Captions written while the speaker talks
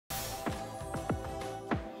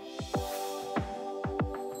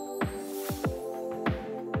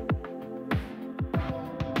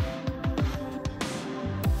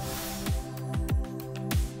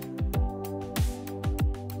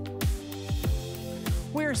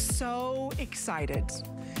We're so excited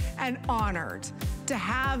and honored to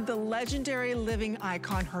have the legendary living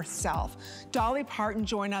icon herself, Dolly Parton,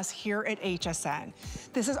 join us here at HSN.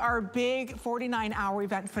 This is our big 49-hour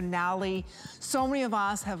event finale. So many of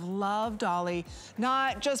us have loved Dolly,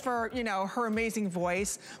 not just for, you know, her amazing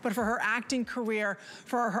voice, but for her acting career,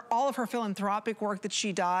 for all of her philanthropic work that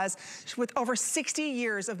she does, with over 60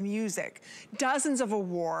 years of music, dozens of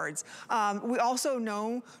awards. We also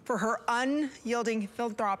know for her unyielding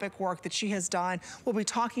philanthropic work that she has done. We'll be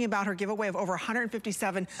talking about her giveaway of over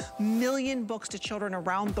 157 million books to children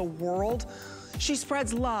around the world. She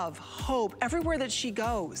spreads love, hope everywhere that she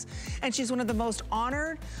goes. And she's one of the most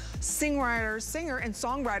honored singer and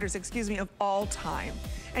songwriters, excuse me, of all time.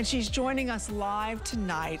 And she's joining us live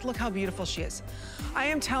tonight. Look how beautiful she is. I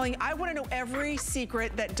am telling you, I want to know every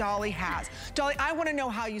secret that Dolly has. Dolly, I want to know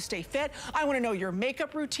how you stay fit. I want to know your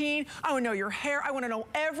makeup routine. I want to know your hair. I want to know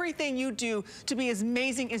everything you do to be as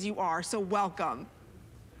amazing as you are. So welcome.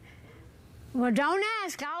 Well, don't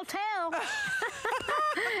ask, I'll tell.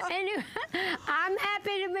 Anyway, I'm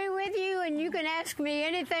happy to be with you, and you can ask me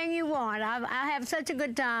anything you want. I have such a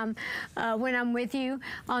good time when I'm with you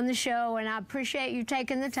on the show, and I appreciate you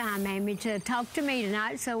taking the time, Amy, to talk to me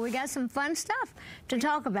tonight. So we got some fun stuff to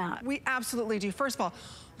talk about. We absolutely do. First of all,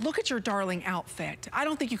 look at your darling outfit. I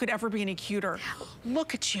don't think you could ever be any cuter.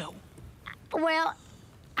 Look at you. Well,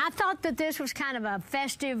 I thought that this was kind of a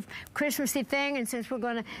festive, Christmassy thing, and since we're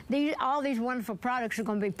going to, all these wonderful products are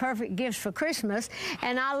going to be perfect gifts for Christmas,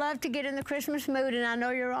 and I love to get in the Christmas mood, and I know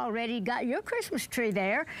you're already got your Christmas tree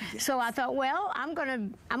there, yes. So I thought, well, I'm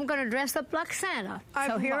gonna dress up like Santa.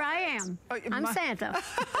 So here I am. I'm Santa.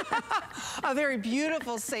 A very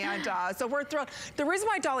beautiful Santa. So we're thrilled. The reason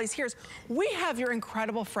why Dolly's here is we have your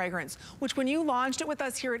incredible fragrance, which when you launched it with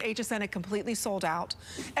us here at HSN, it completely sold out.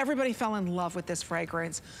 Everybody fell in love with this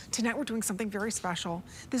fragrance. Tonight we're doing something very special.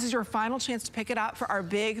 This is your final chance to pick it up for our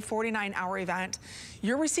big 49-hour event.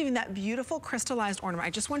 You're receiving that beautiful crystallized ornament.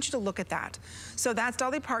 I just want you to look at that. So that's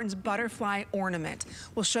Dolly Parton's butterfly ornament.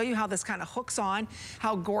 We'll show you how this kind of hooks on,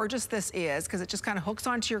 how gorgeous this is, because it just kind of hooks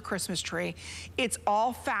onto your Christmas tree. It's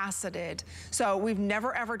all faceted. So we've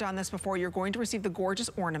never ever done this before. You're going to receive the gorgeous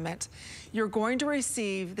ornament. You're going to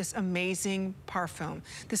receive this amazing parfum.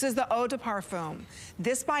 This is the Eau de Parfum.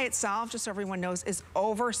 This by itself, just so everyone knows, is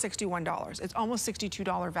over $61. It's almost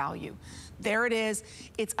 $62 value. There it is.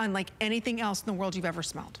 It's unlike anything else in the world you've ever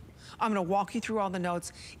smelled. I'm gonna walk you through all the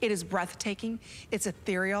notes. It is breathtaking, it's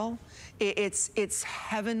ethereal, it's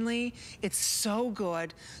heavenly, it's so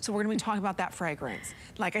good. So we're gonna be talking about that fragrance.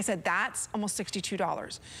 Like I said, that's almost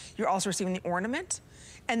 $62. You're also receiving the ornament,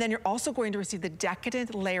 and then you're also going to receive the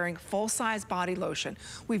Decadent Layering Full-Size Body Lotion.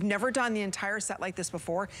 We've never done the entire set like this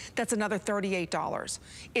before. That's another $38.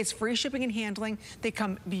 It's free shipping and handling. They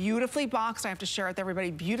come beautifully boxed. I have to share it with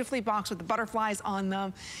everybody. Beautifully boxed with the butterflies on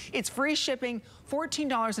them. It's free shipping,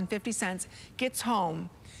 $14.50. Gets home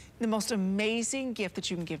the most amazing gift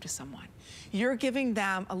that you can give to someone. You're giving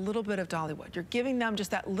them a little bit of Dollywood. You're giving them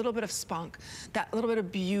just that little bit of spunk, that little bit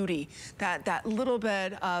of beauty, that little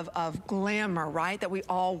bit of glamour, right, that we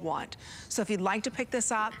all want. So if you'd like to pick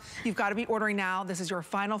this up, you've got to be ordering now. This is your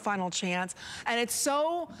final chance. And it's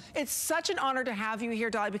such an honor to have you here,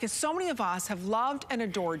 Dolly, because so many of us have loved and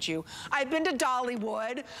adored you. I've been to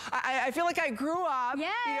Dollywood. I feel like I grew up, Yay.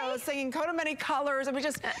 you know, singing Coat of Many Colors. I mean,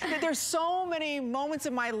 just, there's so many moments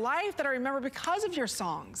in my life that I remember because of your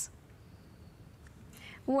songs.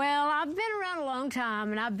 Well, I've been around a long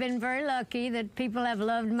time, and I've been very lucky that people have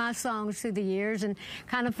loved my songs through the years and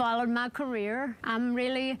kind of followed my career. I'm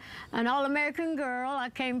really an all-American girl.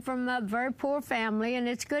 I came from a very poor family, and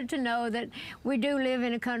it's good to know that we do live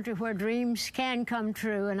in a country where dreams can come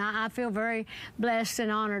true, and I feel very blessed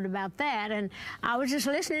and honored about that. And I was just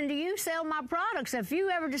listening to you sell my products. If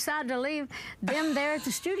you ever decide to leave them there at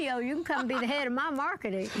the studio, you can come be the head of my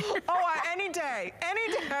marketing. Oh, any day.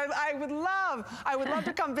 I would love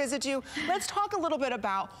to come visit you. Let's talk a little bit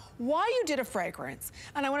about why you did a fragrance.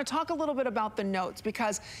 And I want to talk a little bit about the notes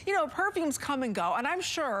because, you know, perfumes come and go. And I'm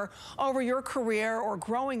sure over your career or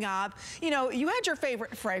growing up, you know, you had your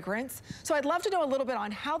favorite fragrance. So I'd love to know a little bit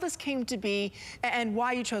on how this came to be and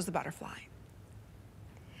why you chose the butterfly.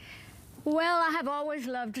 Well, I have always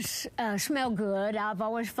loved to smell good. I've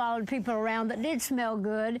always followed people around that did smell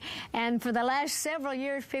good. And for the last several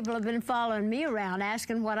years, people have been following me around,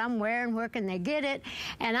 asking what I'm wearing, where can they get it.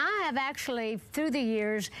 And I have actually, through the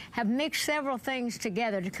years, have mixed several things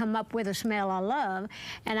together to come up with a smell I love.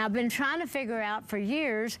 And I've been trying to figure out for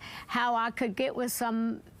years how I could get with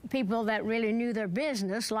some people that really knew their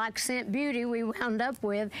business, like Scent Beauty we wound up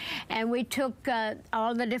with, and we took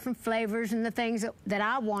all the different flavors and the things that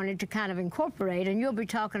I wanted to kind of incorporate, and you'll be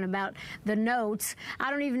talking about the notes.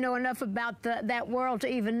 I don't even know enough about that world to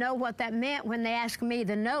even know what that meant when they asked me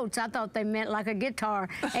the notes. I thought they meant like a guitar,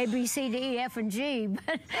 A, B, C, D, E, F, and G,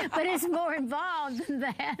 but it's more involved than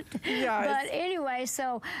that. Yes. But anyway,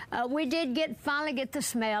 so we did finally get the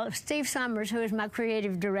smell. Steve Summers, who is my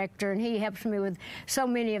creative director, and he helps me with so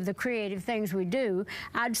many of the creative things we do,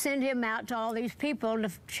 I'd send him out to all these people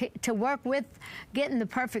to work with getting the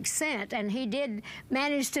perfect scent, and he did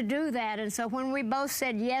manage to do that. And so when we both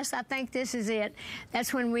said, yes, I think this is it,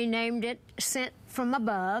 that's when we named it Scent from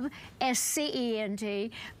Above,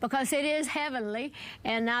 S-C-E-N-T, because it is heavenly,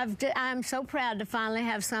 and I'm so proud to finally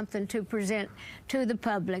have something to present to the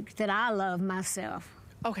public that I love myself.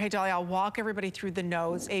 Okay, Dolly, I'll walk everybody through the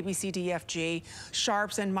notes, A, B, C, D, F, G,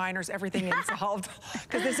 sharps and minors, everything involved,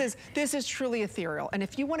 because this is truly ethereal. And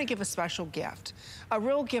if you want to give a special gift, a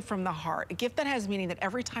real gift from the heart, a gift that has meaning, that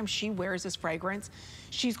every time she wears this fragrance,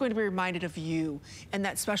 she's going to be reminded of you and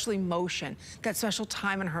that special emotion, that special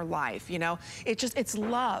time in her life, you know? It's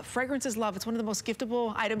love. Fragrance is love. It's one of the most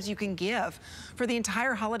giftable items you can give for the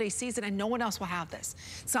entire holiday season, and no one else will have this.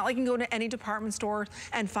 It's not like you can go to any department store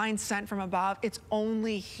and find Scent from Above. It's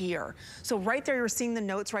only here. So right there, you're seeing the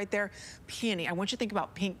notes right there. Peony. I want you to think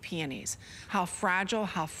about pink peonies. How fragile,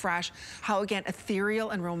 how fresh, how, again, ethereal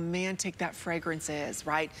and romantic that fragrance is,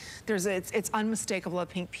 right? It's unmistakable, a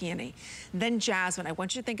pink peony. Then jasmine. I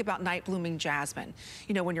want you to think about night blooming jasmine.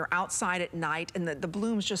 You know, when you're outside at night and the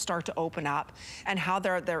blooms just start to open up, and how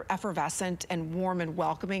they're effervescent and warm and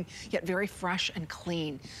welcoming, yet very fresh and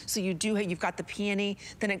clean. So you've got the peony,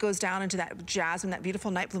 then it goes down into that jasmine, that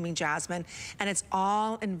beautiful night blooming jasmine, and it's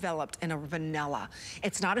all enveloped in a vanilla.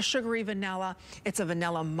 It's not a sugary vanilla, it's a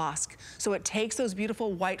vanilla musk. So it takes those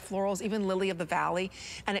beautiful white florals, even lily of the valley,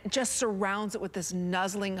 and it just surrounds it with this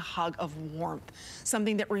nuzzling hug of warmth,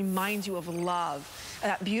 something that reminds you of love,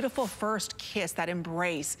 that beautiful first kiss, that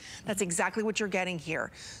embrace. That's exactly what you're getting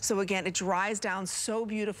here. So again, it dries down so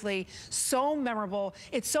beautifully, so memorable.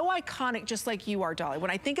 It's so iconic, just like you are, Dolly. When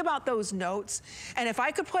I think about those notes, and if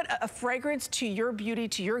I could put a fragrance to your beauty,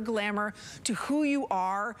 to your glamour, to who you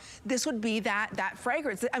are, this would be that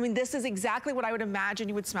fragrance. I mean, this is exactly what I would imagine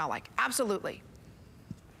you would smell like. Absolutely.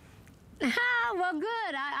 Well,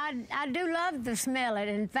 good. I do love to smell it.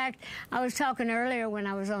 In fact, I was talking earlier when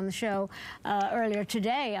I was on the show earlier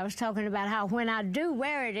today, I was talking about how when I do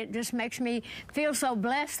wear it, it just makes me feel so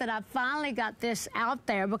blessed that I finally got this out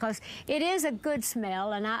there, because it is a good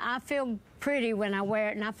smell, and I feel pretty when I wear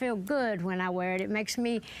it, and I feel good when I wear it. It makes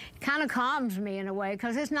me, kind of calms me in a way,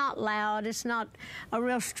 because it's not loud, it's not a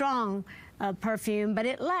real strong perfume, but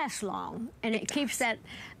it lasts long, and it keeps that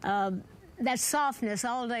softness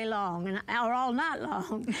all day long, or all night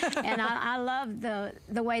long. And I love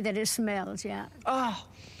the way that it smells, yeah. Oh,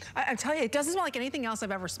 I tell you, it doesn't smell like anything else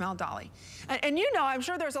I've ever smelled, Dolly. And you know, I'm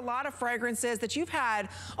sure there's a lot of fragrances that you've had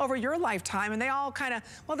over your lifetime, and they all kind of,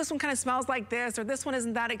 well, this one kind of smells like this, or this one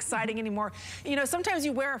isn't that exciting anymore. You know, sometimes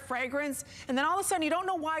you wear a fragrance, and then all of a sudden you don't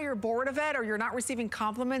know why you're bored of it, or you're not receiving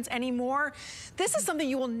compliments anymore. This is something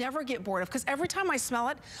you will never get bored of, because every time I smell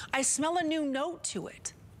it, I smell a new note to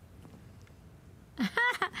it.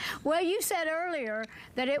 Well, you said earlier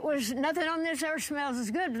that it was nothing on this earth smells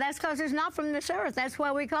as good, but that's because it's not from this earth. That's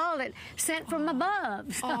why we called it Scent from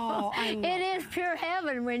Above. So it is pure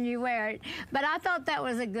heaven when you wear it. But I thought that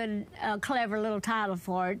was a good, clever little title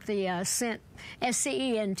for it, the Scent,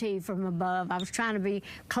 S-C-E-N-T, from Above. I was trying to be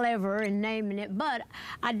clever in naming it, but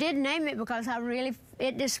I did name it because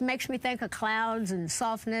it just makes me think of clouds and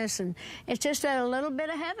softness, and it's just a little bit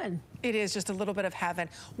of heaven. It is just a little bit of heaven.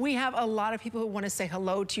 We have a lot of people who want to say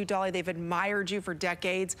hello to you, Dolly. They've admired you for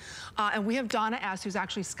decades. And we have Donna S., who's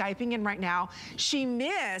actually Skyping in right now. She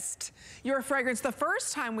missed your fragrance the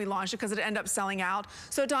first time we launched it because it ended up selling out.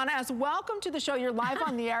 So Donna S., welcome to the show. You're live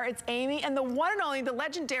on the air. It's Amy and the one and only, the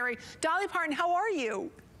legendary Dolly Parton. How are you?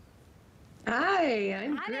 Hi,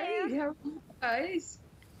 I'm great. How are you guys?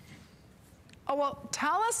 Oh, well,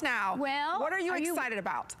 tell us now. Well, what are you excited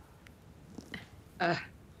about?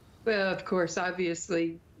 Well, of course,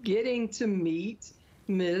 obviously, getting to meet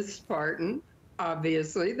Ms. Parton,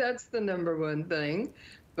 obviously, that's the #1 thing.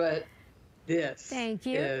 But this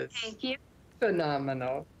is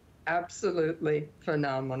phenomenal, absolutely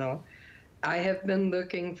phenomenal. I have been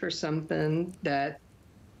looking for something that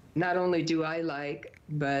not only do I like,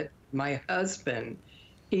 but my husband,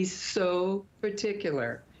 he's so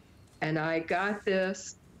particular. And I got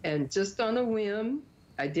this, and just on a whim,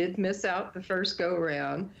 I did miss out the first go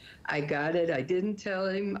around. I got it. I didn't tell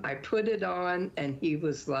him. I put it on, and he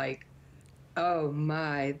was like, "Oh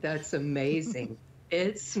my, that's amazing.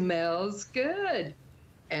 It smells good."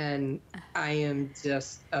 And I am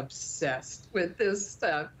just obsessed with this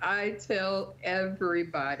stuff. I tell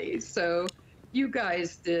everybody. So you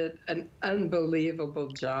guys did an unbelievable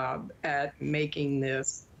job at making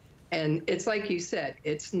this. And it's like you said,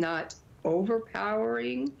 it's not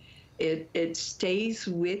overpowering. It stays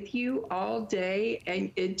with you all day,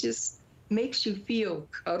 and it just makes you feel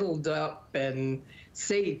cuddled up and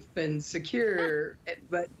safe and secure,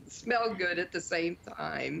 but smell good at the same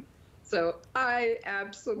time. So I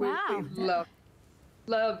absolutely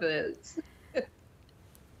love it.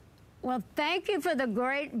 Well, thank you for the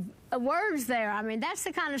great words there. I mean, that's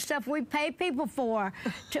the kind of stuff we pay people for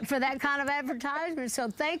that kind of advertisement. So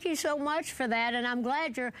thank you so much for that, and I'm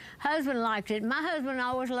glad your husband liked it. My husband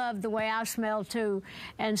always loved the way I smell, too,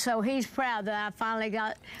 and so he's proud that I finally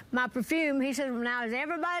got my perfume. He said, "Well, now, is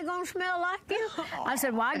everybody going to smell like you?" I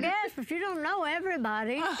said, "Well, I guess, but you don't know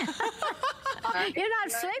everybody." You're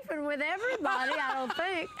not sleeping with everybody, I don't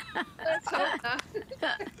think.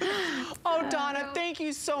 Oh, Donna, thank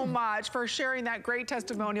you so much for sharing that great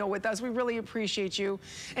testimonial with us. We really appreciate you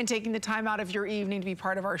and taking the time out of your evening to be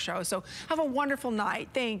part of our show. So have a wonderful night.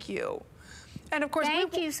 Thank you. And of course,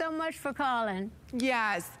 thank you so much for calling.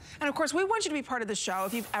 Yes. And of course, we want you to be part of the show.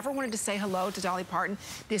 If you've ever wanted to say hello to Dolly Parton,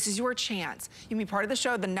 this is your chance. You can be part of the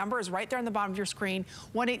show. The number is right there on the bottom of your screen,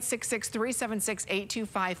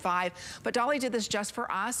 1-866-376-8255. But Dolly did this just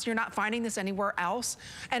for us. You're not finding this anywhere else.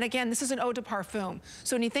 And again, this is an eau de parfum.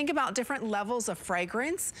 So when you think about different levels of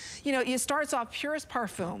fragrance, you know, it starts off purest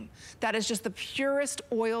parfum. That is just the purest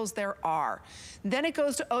oils there are. Then it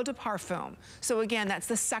goes to eau de parfum. So again, that's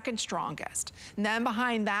the second strongest. And then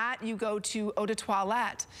behind that, you go to eau de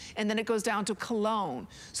toilette, and then it goes down to cologne.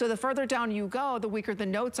 So the further down you go, the weaker the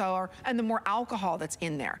notes are, and the more alcohol that's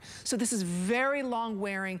in there. So this is very long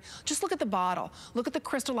wearing. Just look at the bottle. Look at the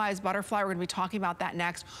crystallized butterfly. We're gonna be talking about that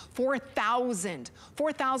next. 4,000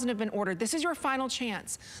 have been ordered. This is your final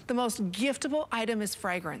chance. The most giftable item is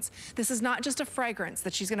fragrance. This is not just a fragrance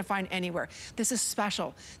that she's gonna find anywhere. This is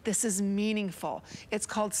special. This is meaningful. It's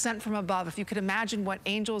called Scent from Above. If you could imagine what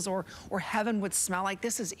angels or heaven would smell like,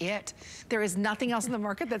 this is it. There is nothing else in the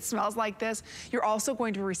market that smells like this. You're also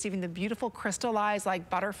going to be receiving the beautiful crystallized like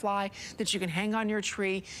butterfly that you can hang on your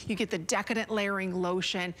tree. You get the decadent layering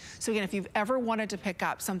lotion. So again, if you've ever wanted to pick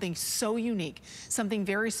up something so unique, something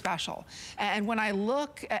very special. And when I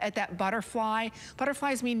look at that butterfly,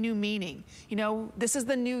 butterflies mean new meaning. You know, this is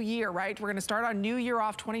the new year, right? We're gonna start our new year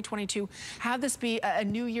off 2022. Have this be a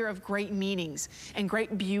new year of great meanings and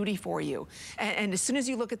great beauty for you. And as soon as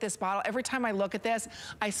you look at this bottle, every time I look at this,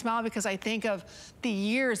 I smile because I think of the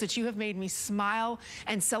years that you have made me smile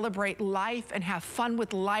and celebrate life and have fun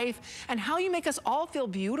with life, and how you make us all feel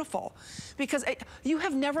beautiful. Because you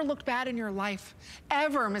have never looked bad in your life,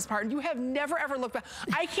 ever, Ms. Parton. You have never, ever looked bad.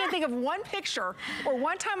 I can't think of one picture or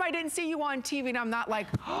one time I didn't see you on TV and I'm not like,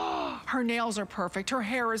 oh, her nails are perfect, her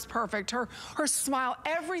hair is perfect, her smile,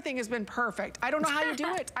 everything has been perfect. I don't know how you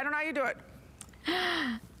do it. I don't know how you do it.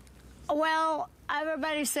 Well,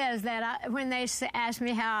 everybody says that. When they ask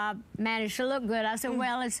me how I manage to look good, I said,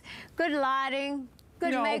 well, it's good lighting,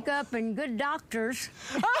 good makeup, and good doctors.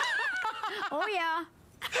 Oh, yeah.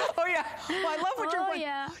 Oh, yeah. Well, I love what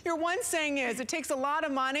your one saying is. It takes a lot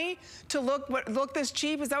of money to look this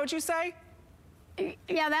cheap. Is that what you say?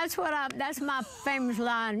 Yeah, that's my famous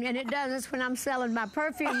line, and it does. It's when I'm selling my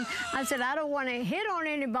perfume. I said, I don't want to hit on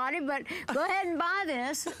anybody, but go ahead and buy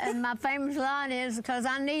this. And my famous line is, because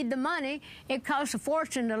I need the money, it costs a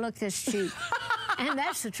fortune to look this cheap. And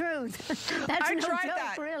that's the truth. That's no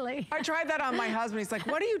joke, really. I tried that on my husband. He's like,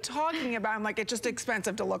 what are you talking about? I'm like, it's just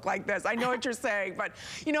expensive to look like this. I know what you're saying, but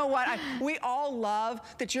you know what? We all love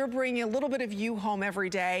that you're bringing a little bit of you home every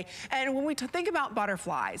day. And when we think about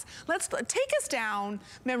butterflies, let's take us down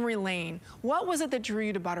memory lane. What was it that drew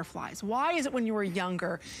you to butterflies? Why is it when you were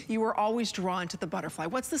younger, you were always drawn to the butterfly?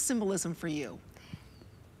 What's the symbolism for you?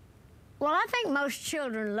 Well, I think most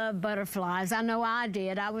children love butterflies. I know I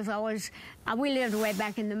did. We lived way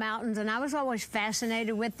back in the mountains, and I was always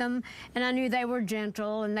fascinated with them, and I knew they were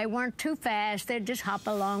gentle, and they weren't too fast. They'd just hop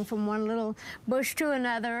along from one little bush to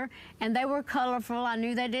another, and they were colorful. I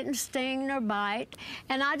knew they didn't sting nor bite,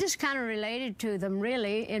 and I just kind of related to them,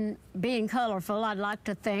 really, in being colorful. I'd like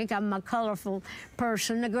to think I'm a colorful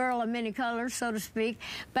person, a girl of many colors, so to speak,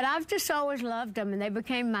 but I've just always loved them, and they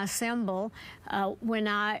became my symbol. When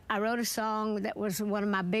I wrote a song that was one of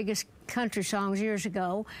my biggest country songs years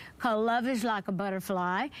ago called Love is Like a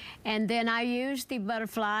Butterfly, and then I used the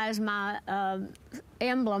butterfly as my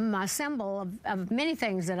emblem, my symbol of many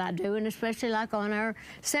things that I do, and especially like on our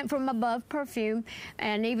Scent From Above perfume,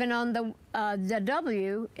 and even on the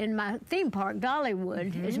W in my theme park,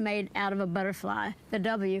 Dollywood, is made out of a butterfly, the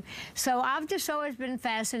W. So I've just always been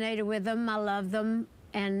fascinated with them. I love them,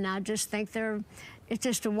 and I just think it's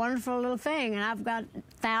just a wonderful little thing. And I've got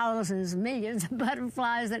thousands, millions of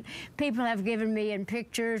butterflies that people have given me in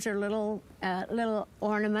pictures or little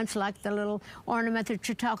ornaments, like the little ornament that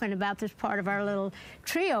you're talking about that's part of our little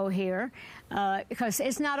trio here. Because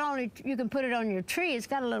it's not only, you can put it on your tree, it's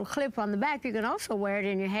got a little clip on the back. You can also wear it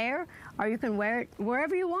in your hair, or you can wear it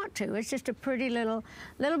wherever you want to. It's just a pretty little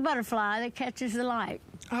butterfly that catches the light.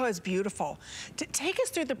 Oh, it's beautiful. Take us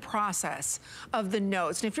through the process of the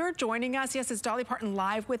notes. And if you're joining us, yes, it's Dolly Parton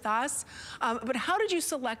live with us. But how did you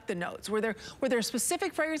select the notes? Were there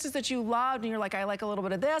specific fragrances that you loved, and you're like, I like a little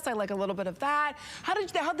bit of this, I like a little bit of that?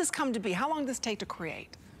 How'd this come to be? How long did this take to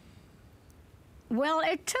create? Well,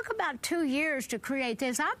 it took about 2 years to create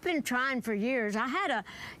this. I've been trying for years.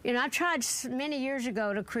 I tried many years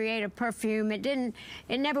ago to create a perfume. It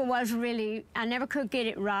never was really, I never could get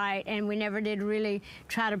it right, and we never did really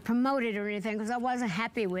try to promote it or anything because I wasn't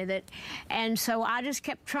happy with it. And so I just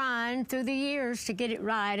kept trying through the years to get it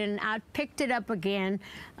right, and I picked it up again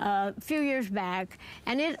a few years back,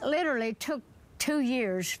 and it literally took 2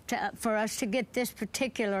 years for us to get this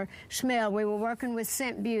particular smell. We were working with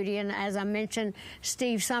Scent Beauty, and as I mentioned,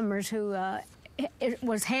 Steve Summers, who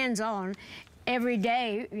was hands-on every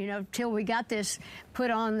day, you know, till we got this put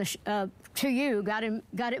on the to you, got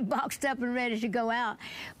it boxed up and ready to go out.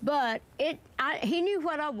 But he knew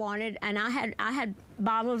what I wanted, and I had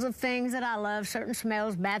bottles of things that I love, certain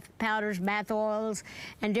smells, bath powders, bath oils,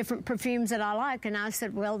 and different perfumes that I like. And I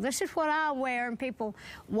said, well, this is what I wear, and people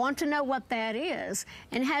want to know what that is.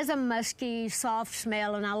 And it has a musky, soft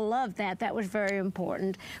smell, and I love that. That was very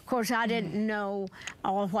important. Of course, I didn't know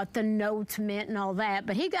all what the notes meant and all that,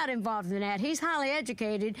 but he got involved in that. He's highly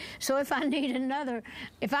educated, so if I need another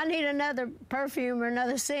perfume or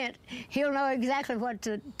another scent, he'll know exactly what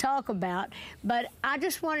to talk about. But I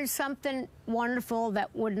just wanted something wonderful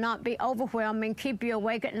that would not be overwhelming, keep you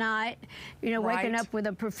awake at night, you know, waking up with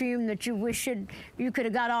a perfume that you wish you could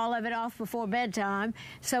have got all of it off before bedtime.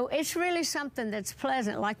 So it's really something that's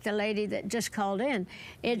pleasant, like the lady that just called in.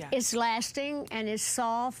 It's lasting, and it's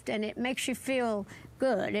soft, and it makes you feel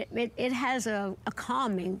good. It has a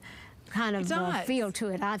calming kind of feel to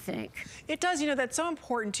it, I think. It does. You know, that's so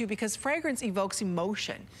important too, because fragrance evokes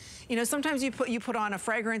emotion. You know, sometimes you put on a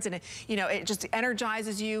fragrance and it just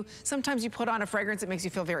energizes you. Sometimes you put on a fragrance that makes you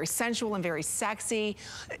feel very sensual and very sexy.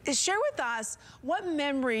 Share with us, what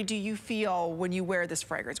memory do you feel when you wear this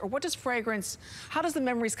fragrance? Or how does the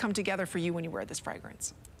memories come together for you when you wear this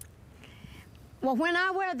fragrance? Well, when I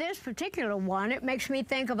wear this particular one, it makes me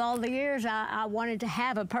think of all the years I wanted to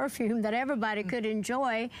have a perfume that everybody could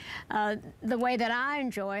enjoy the way that I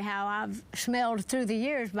enjoy how I've smelled through the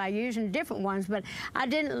years by using different ones. But I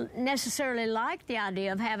didn't necessarily like the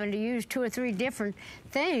idea of having to use 2 or 3 different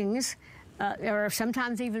things, or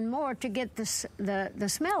sometimes even more, to get the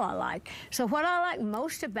smell I like. So what I like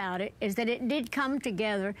most about it is that it did come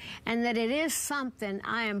together, and that it is something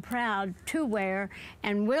I am proud to wear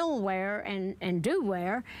and will wear and do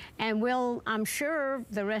wear, and I'm sure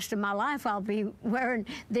the rest of my life I'll be wearing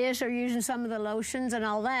this or using some of the lotions and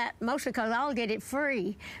all that, mostly because I'll get it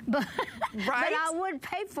free. But but I would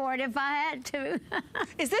pay for it if I had to.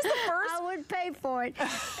 Is this the first? I would pay for it.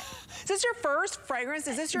 Is this your first fragrance?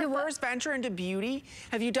 Is this your first venture into beauty?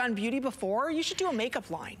 Have you done beauty before? You should do a makeup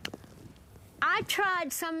line. I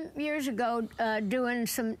tried some years ago doing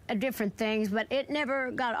some different things, but it never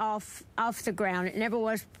got off the ground. It never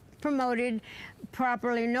was promoted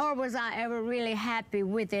properly, nor was I ever really happy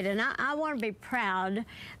with it. And I want to be proud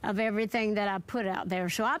of everything that I put out there.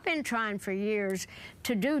 So I've been trying for years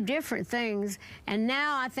to do different things, and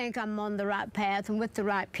now I think I'm on the right path and with the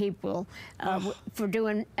right people for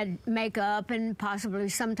doing makeup, and possibly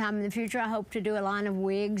sometime in the future I hope to do a line of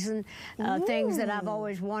wigs and things that I've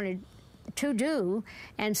always wanted to do.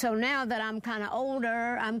 And so now that I'm kind of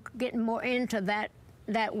older, I'm getting more into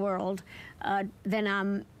that world than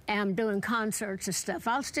I'm doing concerts and stuff.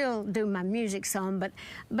 I'll still do my music some, but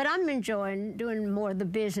I'm enjoying doing more of the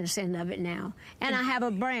business end of it now. And I have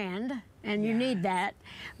a brand, and you need that,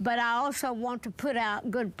 but I also want to put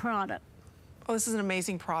out good product. Oh, this is an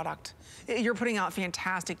amazing product. You're putting out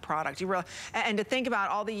fantastic product. And to think about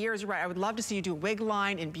all the years, you're right, I would love to see you do wig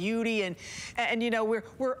line and beauty. And you know,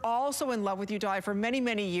 we're also in love with you, Dolly, for many,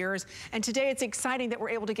 many years. And today it's exciting that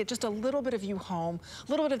we're able to get just a little bit of you home, a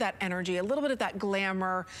little bit of that energy, a little bit of that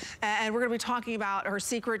glamour. And we're gonna be talking about her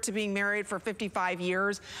secret to being married for 55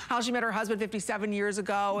 years, how she met her husband 57 years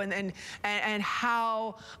ago, and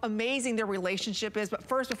how amazing their relationship is. But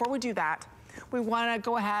first, before we do that, we want to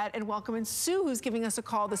go ahead and welcome in Sue, who's giving us a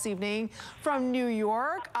call this evening from New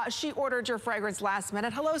York. She ordered your fragrance last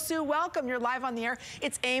minute. Hello, Sue. Welcome. You're live on the air.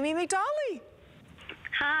 It's Amy McDolly.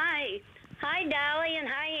 Hi. Hi, Dolly, and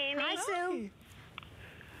hi, Amy. Hi, Sue.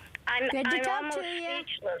 I'm almost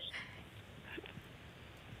speechless.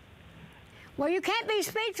 Well, you can't be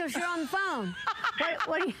speechless. You're on the phone.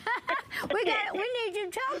 we need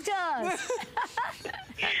you to talk to us.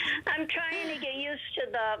 I'm trying to get used to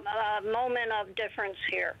the moment of difference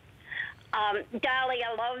here. Dolly,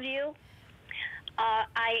 I love you.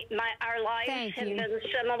 Our lives have been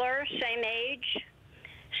similar, same age,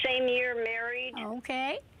 same year married.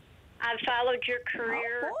 Okay. I've followed your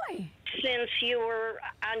career since you were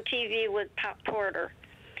on TV with Pop Porter.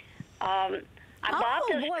 I bought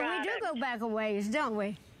this product. We do go back a ways, don't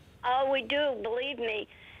we? Oh, we do, believe me.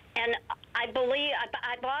 And I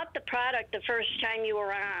bought the product the first time you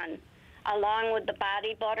were on, along with the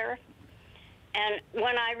body butter. And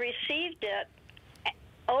when I received it,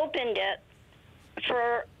 opened it,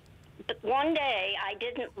 for one day, I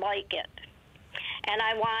didn't like it. And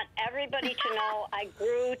I want everybody to know I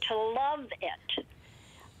grew to love it.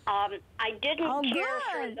 I didn't care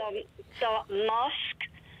for the musk.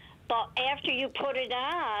 But after you put it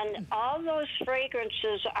on, all those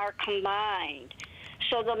fragrances are combined.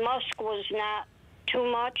 So the musk was not too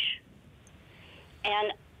much.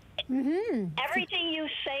 And everything you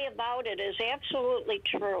say about it is absolutely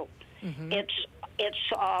true. It's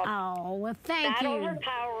well, thank not you.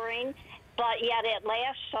 overpowering, but yet it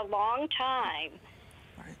lasts a long time.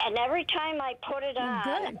 And every time I put it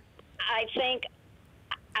on, I think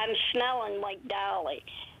I'm smelling like Dolly.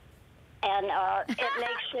 And it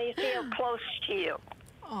makes me feel close to you.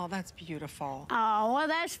 Oh, that's beautiful. Oh, well,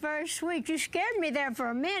 that's very sweet. You scared me there for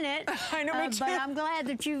a minute. I know, me too. But I'm glad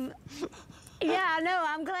that you... Yeah, I know.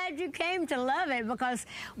 I'm glad you came to love it because,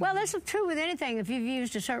 well, this is true with anything if you've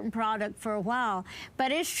used a certain product for a while.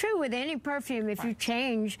 But it's true with any perfume. If you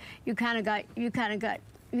change, you have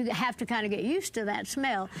to kind of get used to that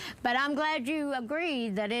smell. But I'm glad you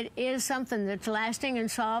agreed that it is something that's lasting and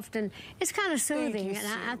soft, and it's kind of soothing. And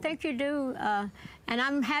I think you do. And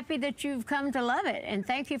I'm happy that you've come to love it. And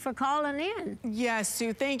thank you for calling in. Yes,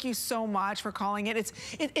 Sue, thank you so much for calling it.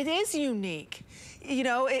 It is unique. You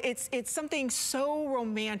know, it's something so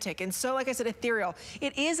romantic and so, like I said, ethereal.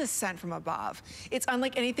 It is a scent from above. It's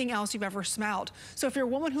unlike anything else you've ever smelled. So if you're a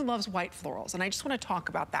woman who loves white florals, and I just want to talk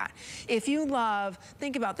about that. If you love,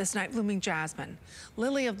 think about this night blooming jasmine,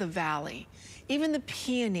 lily of the valley, even the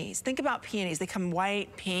peonies. Think about peonies. They come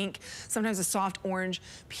white, pink, sometimes a soft orange.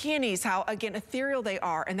 Peonies, how, again, ethereal they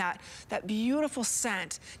are, and that beautiful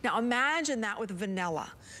scent. Now imagine that with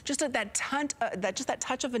vanilla. Just that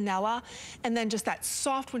touch of vanilla, and then just that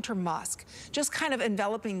soft winter musk. Just kind of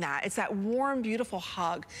enveloping that. It's that warm, beautiful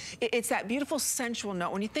hug. It's that beautiful sensual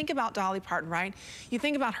note. When you think about Dolly Parton, right? You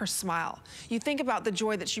think about her smile. You think about the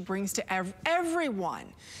joy that she brings to everyone,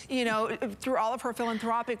 you know, through all of her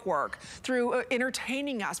philanthropic work, through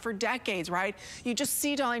entertaining us for decades, right? You just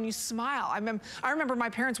see Dolly and you smile. I remember my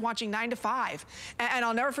parents watching 9 to 5, and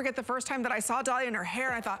I'll never forget the first time that I saw Dolly in her hair,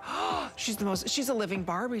 and I thought, oh, she's a living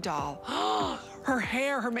Barbie doll. Her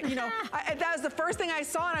hair, you know, that was the first thing I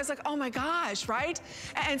saw, and I was like, oh my gosh, right?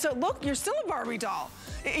 And so look, you're still a Barbie doll.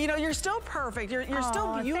 You know, you're still perfect. You're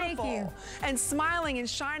still beautiful. Thank you. And smiling and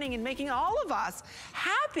shining and making all of us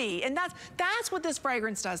happy. And that's what this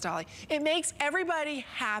fragrance does, Dolly. It makes everybody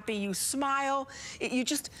happy. You smile. You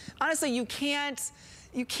just, honestly, you can't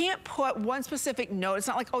put one specific note. It's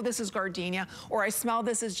not like, oh, this is gardenia, or I smell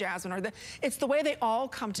this is jasmine, or it's the way they all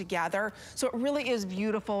come together. So it really is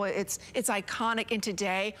beautiful. It's iconic. And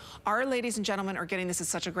today, our ladies and gentlemen are getting this at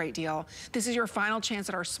such a great deal. This is your final chance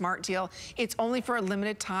at our smart deal. It's only for a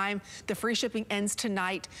limited time. The free shipping ends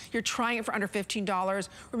tonight. You're trying it for under $15.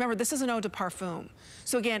 Remember, this is an eau de parfum.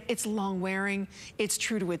 So again, it's long wearing. It's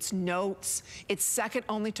true to its notes. It's second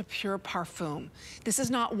only to pure parfum. This is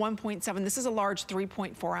not 1.7. This is a large 3.0.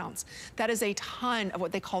 3.4 ounce. That is a ton of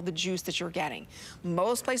what they call the juice that you're getting.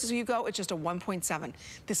 Most places you go, it's just a 1.7.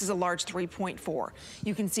 This is a large 3.4.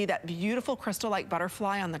 You can see that beautiful crystal-like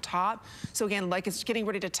butterfly on the top. So again, like it's getting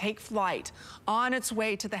ready to take flight on its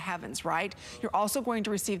way to the heavens, right? You're also going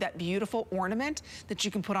to receive that beautiful ornament that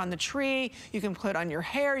you can put on the tree, you can put on your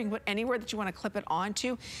hair, you can put anywhere that you want to clip it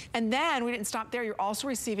onto. And then we didn't stop there, you're also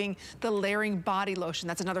receiving the layering body lotion.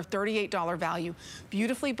 That's another $38 value.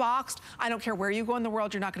 Beautifully boxed. I don't care where you go in the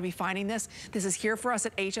world, you're not going to be finding this. This is here for us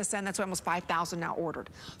at HSN. That's why almost 5,000 now ordered.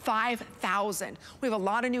 5,000. We have a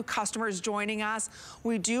lot of new customers joining us.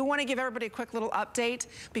 We do want to give everybody a quick little update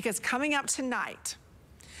because coming up tonight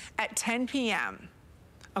at 10 p.m.,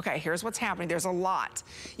 okay, here's what's happening. There's a lot.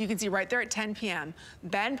 You can see right there at 10 p.m.,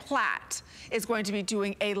 Ben Platt is going to be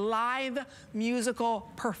doing a live musical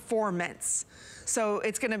performance. So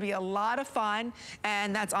it's gonna be a lot of fun,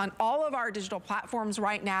 and that's on all of our digital platforms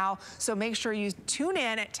right now. So make sure you tune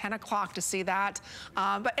in at 10 o'clock to see that.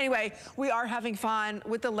 But anyway, we are having fun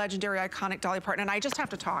with the legendary, iconic Dolly Parton. And I just have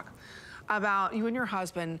to talk about you and your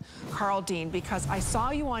husband, Carl Dean, because I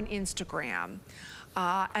saw you on Instagram.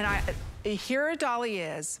 Here Dolly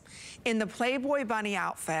is in the Playboy bunny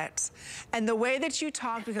outfit, and the way that you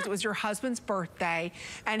talked, because it was your husband's birthday,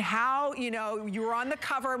 and how, you know, you were on the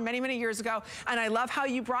cover many, many years ago, and I love how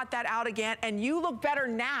you brought that out again, and you look better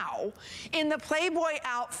now in the Playboy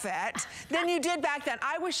outfit than you did back then.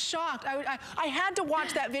 I was shocked. I had to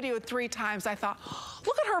watch that video 3 times. I thought,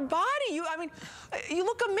 look at her body. I mean, you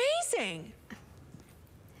look amazing.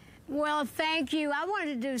 Well, thank you. I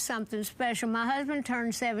wanted to do something special. My husband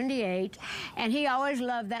turned 78, and he always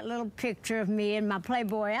loved that little picture of me in my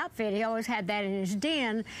Playboy outfit. He always had that in his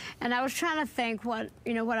den, and I was trying to think what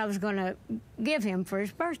I was going to give him for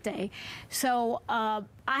his birthday. So I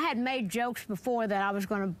had made jokes before that I was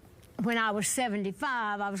going to, when I was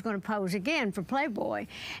 75, I was going to pose again for Playboy.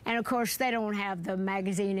 And of course, they don't have the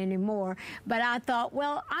magazine anymore. But I thought,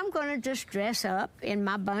 well, I'm going to just dress up in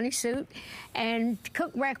my bunny suit and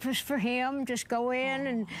cook breakfast for him, just go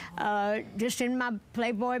in and just in my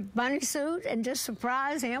Playboy bunny suit and just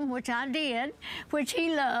surprise him, which I did, which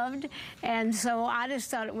he loved. And so I just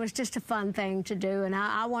thought it was just a fun thing to do. And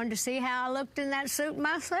I wanted to see how I looked in that suit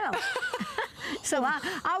myself. So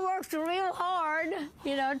I worked real hard,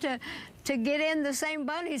 you know, to get in the same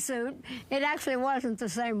bunny suit. It actually wasn't the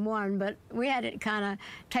same one, but we had it kind of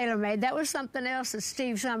tailor-made. That was something else that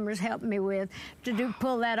Steve Summers helped me with, to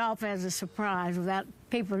pull that off as a surprise without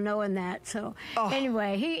people knowing that. So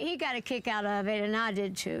anyway, he got a kick out of it, and I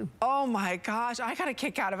did too. Oh my gosh, I got a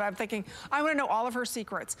kick out of it. I'm thinking, I want to know all of her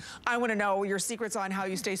secrets. I want to know your secrets on how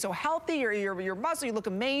you stay so healthy, or your muscle, you look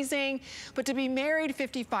amazing. But to be married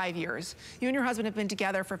 55 years, you and your husband have been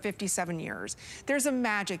together for 57 years. There's a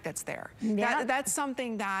magic that's there. Yep. That's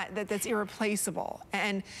something that's irreplaceable.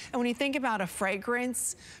 And when you think about a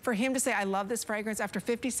fragrance, for him to say, I love this fragrance after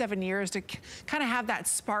 57 years, to kind of have that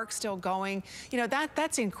spark still going, you know,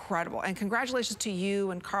 that's incredible. And congratulations to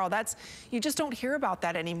you and Carl. You just don't hear about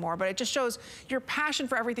that anymore, but it just shows your passion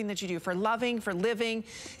for everything that you do, for loving, for living,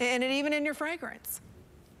 and even in your fragrance.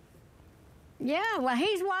 Yeah, well,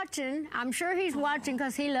 he's watching. I'm sure he's watching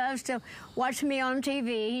because he loves to watch me on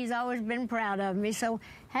TV. He's always been proud of me. So,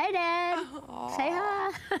 hey, Dad, say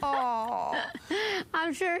hi.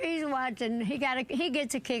 I'm sure he's watching. He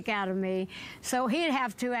gets a kick out of me. So he'd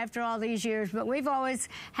have to after all these years. But we've always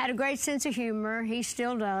had a great sense of humor. He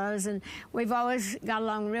still does. And we've always got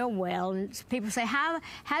along real well. And people say, how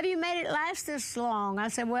have you made it last this long? I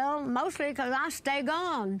said, well, mostly because I stay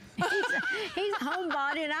gone. He's a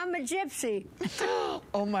homebody and I'm a gypsy.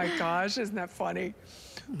 Oh my gosh, isn't that funny?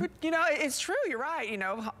 But you know, it's true, you're right. You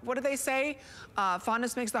know, what do they say?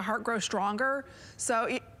 Fondness makes the heart grow stronger. So,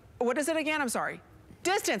 what is it again? I'm sorry.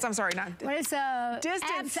 Distance, I'm sorry, not well, it's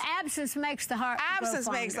distance. Absence makes the heart grow fonder.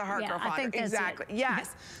 Absence makes the heart grow fonder. I think that's exactly. It.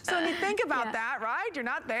 Yes. So when you think about that, right? You're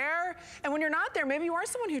not there. And when you're not there, maybe you are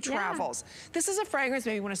someone who travels. This is a fragrance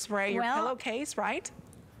maybe you want to spray your pillowcase, right?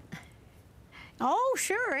 Oh,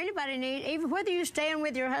 sure. Anybody needs, even whether you're staying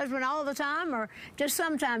with your husband all the time or just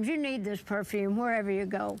sometimes, you need this perfume wherever you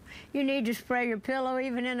go. You need to spray your pillow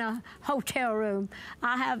even in a hotel room.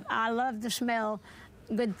 I love the smell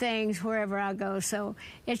good things wherever I go. So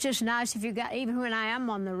it's just nice if you got, even when I am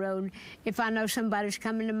on the road, if I know somebody's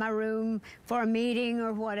coming to my room for a meeting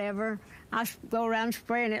or whatever, I go around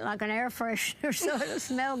spraying it like an air freshener so it'll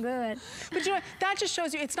smell good. But you know, that just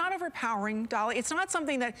shows you it's not overpowering, Dolly. It's not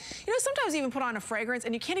something that, you know, sometimes you even put on a fragrance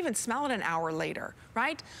and you can't even smell it an hour later,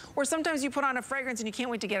 right? Or sometimes you put on a fragrance and you can't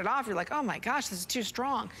wait to get it off. You're like, oh my gosh, this is too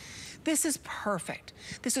strong. This is perfect.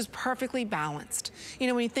 This is perfectly balanced. You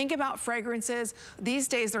know, when you think about fragrances, these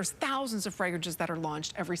days there's thousands of fragrances that are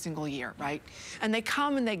launched every single year, right? And they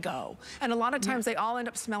come and they go. And a lot of times they all end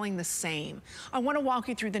up smelling the same. I want to walk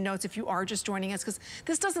you through the notes if you are just joining us, because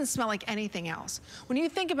this doesn't smell like anything else. When you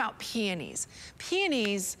think about peonies,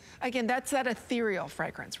 again, that's that ethereal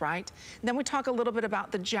fragrance, right? And then we talk a little bit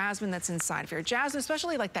about the jasmine that's inside of here. Jasmine,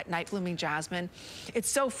 especially like that night blooming jasmine, it's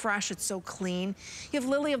so fresh, it's so clean. You have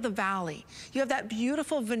lily of the valley. You have that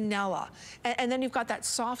beautiful vanilla. And then you've got that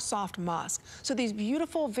soft, soft musk. So these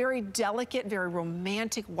beautiful, very delicate, very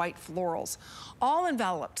romantic white florals, all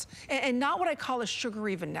enveloped. And not what I call a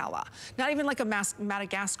sugary vanilla. Not even like a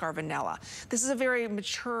Madagascar vanilla. This is a very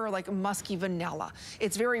mature, like musky vanilla.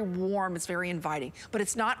 It's very warm, it's very inviting, but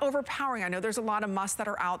it's not overpowering. I know there's a lot of musks that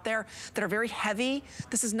are out there that are very heavy.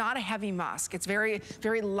 This is not a heavy musk. It's very,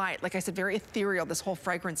 very light. Like I said, very ethereal, this whole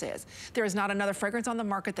fragrance is. There is not another fragrance on the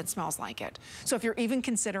market that smells like it. So if you're even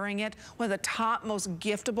considering it, one of the top most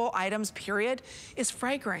giftable items, period, is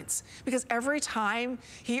fragrance. Because every time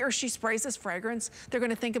he or she sprays this fragrance, they're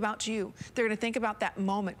gonna think about you. They're gonna think about that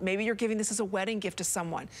moment. Maybe you're giving this as a wedding gift to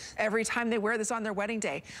someone. Every time they wear this on their wedding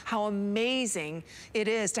day, how amazing it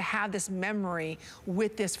is to have this memory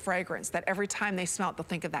with this fragrance, that every time they smell it, they'll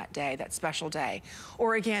think of that day, that special day.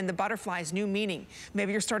 Or again, the butterflies, new meaning.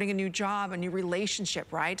 Maybe you're starting a new job, a new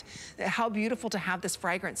relationship, right? How beautiful to have this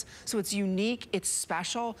fragrance. So it's unique, it's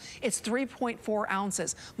special, it's 3.4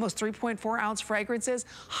 ounces. Most 3.4 ounce fragrances,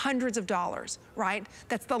 hundreds of dollars, right?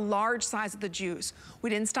 That's the large size of the juice. We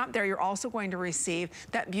didn't stop there. You're also going to receive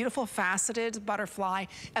that beautiful faceted butterfly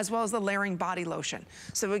as well as the layering body lotion.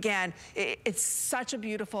 So again, it's such a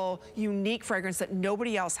beautiful, unique fragrance that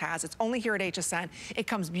nobody else has. It's only here at HSN. It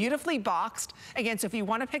comes beautifully boxed. Again, so if you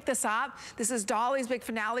want to pick this up, this is Dolly's big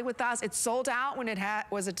finale with us. It sold out when it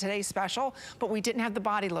was a today's special, but we didn't have the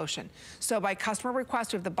body lotion. So by customer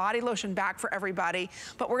request, we have the body lotion back for everybody.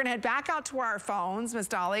 But we're going to head back out to our phones, Ms.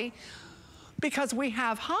 Dolly, because we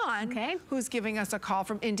have Han, who's giving us a call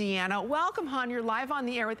from Indiana. Welcome, Han. You're live on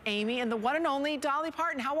the air with Amy and the one and only Dolly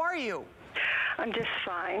Parton. How are you? I'm just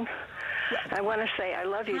fine. I want to say I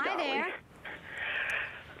love you, Hi Dolly. there.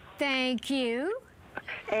 Thank you.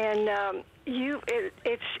 And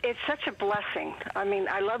it's such a blessing. I mean,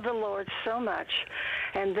 I love the Lord so much,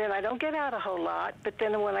 and then I don't get out a whole lot, but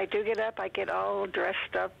then when I do get up, I get all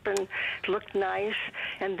dressed up and look nice,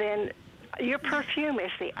 and then your perfume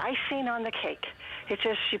is the icing on the cake. It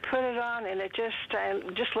just, you put it on and it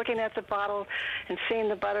just looking at the bottle and seeing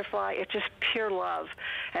the butterfly, it's just pure love.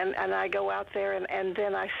 And I go out there and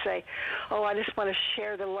then I say, oh, I just want to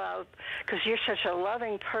share the love because you're such a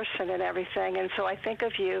loving person and everything. And so I think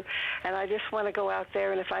of you and I just want to go out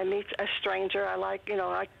there, and if I meet a stranger, I like,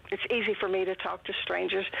 it's easy for me to talk to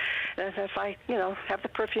strangers. And if I, have the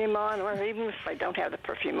perfume on, or even if I don't have the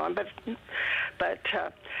perfume on, but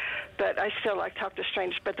I still like to talk to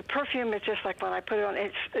strangers. But the perfume is just like when I put it on,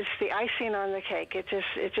 it's the icing on the cake. It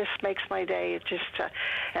just makes my day. It just,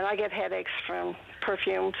 and I get headaches from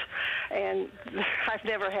perfumes, and I've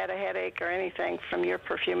never had a headache or anything from your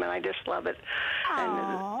perfume, and I just love it.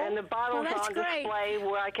 And the bottle's on display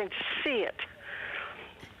where I can see it.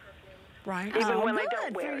 Right. Even when I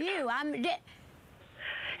don't wear it. Good for you.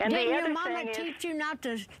 And didn't your mama teach you not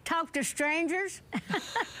to talk to strangers?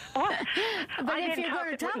 What? But if you're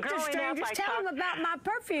going to talk to strangers, tell them about my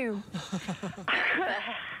perfume.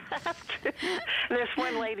 There's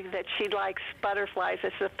one lady that she likes butterflies.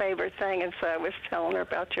 It's a favorite thing, and so I was telling her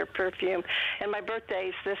about your perfume. And my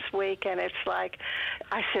birthday's this week, and it's like,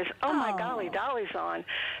 I says, oh, my golly, Dolly's on.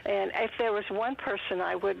 And if there was one person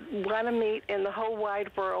I would want to meet in the whole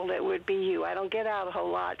wide world, it would be you. I don't get out a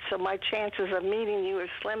whole lot, so my chances of meeting you are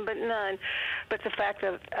slim but none. But the fact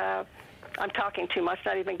that I'm talking too much,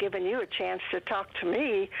 not even giving you a chance to talk to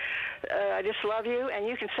me. I just love you, and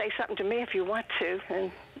you can say something to me if you want to.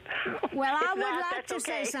 And well, I would like to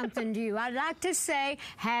say something to you. I'd like to say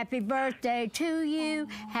happy birthday to you,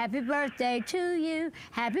 happy birthday to you,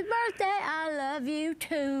 happy birthday, I love you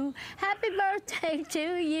too, happy birthday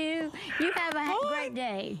to you. You have a great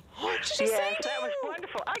day. What did you say? Yes, that was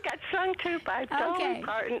wonderful. I got sung to by Dolly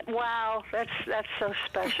Parton. Wow, that's so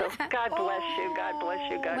special. God bless you, God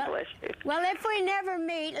bless you, God bless you. Well, if we never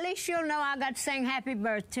meet, at least you'll know I got to sing happy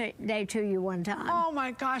birthday to you one time. Oh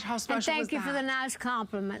my gosh, how special was that? And thank you for the nice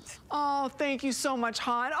compliments. Oh, thank you so much,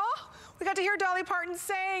 Han. Oh, we got to hear Dolly Parton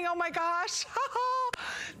sing. Oh my gosh.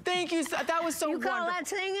 Thank you. That was so wonderful. You call that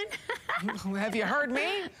singing? Have you heard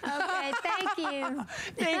me? Okay, thank you.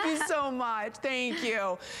 Thank you so much. Thank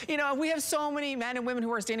you. You know, we have so many men and women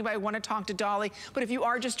who are standing by who want to talk to Dolly, but if you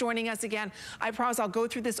are just joining us again, I promise I'll go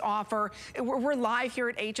through this offer. We're live here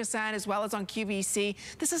at HSN as well as on QVC.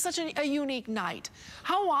 This is such a unique night.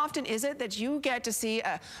 How often is it that you get to see,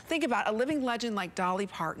 think about a living legend like Dolly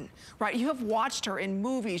Parton, right? You have watched her in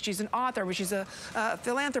movies. She's an author, she's a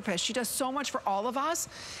philanthropist. She does so much for all of us.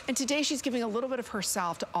 And today she's giving a little bit of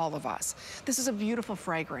herself to all of us. This is a beautiful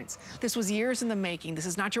fragrance. This was years in the making. This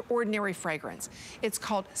is not your ordinary fragrance. It's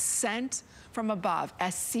called Scent from Above,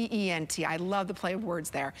 S-C-E-N-T. I love the play of words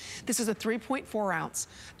there. This is a 3.4 ounce.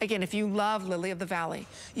 Again, if you love Lily of the Valley,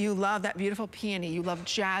 you love that beautiful peony, you love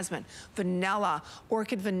jasmine, vanilla,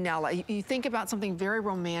 orchid vanilla. You think about something very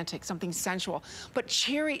romantic, something sensual, but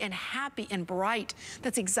cheery and happy and bright.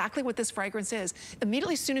 That's exactly what this fragrance is.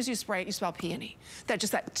 Immediately, as soon as you spray it, you smell peony.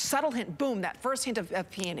 Just that subtle hint, boom, that first hint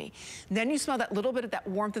of peony. Then you smell that little bit of that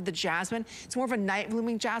warmth of the jasmine. It's more of a night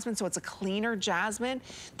blooming jasmine, so it's a cleaner jasmine.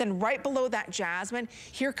 Then right below that jasmine,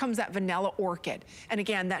 here comes that vanilla orchid. And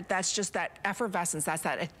again, that's just that effervescence, that's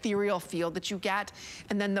that ethereal feel that you get.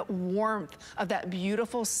 And then the warmth of that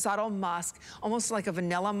beautiful, subtle musk, almost like a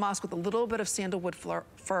vanilla musk with a little bit of sandalwood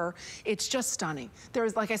fur. It's just stunning.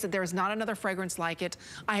 There's, like I said, there is not another fragrance like it.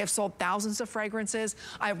 I have sold thousands of fragrances.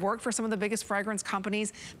 I've worked for some of the biggest fragrance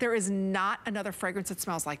companies. There is not another fragrance that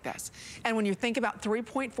smells like this. And when you think about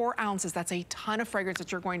 3.4 ounces, that's a ton of fragrance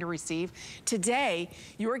that you're going to receive. Today,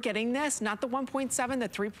 you're getting this, not the 1.7, the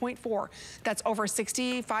 3.4. That's over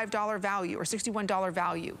 $65 value or $61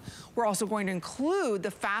 value. We're also going to include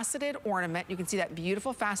the faceted ornament. You can see that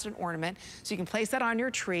beautiful faceted ornament. So you can place that on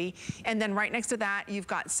your tree. And then right next to that, you've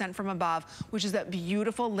got Scent from Above, which is that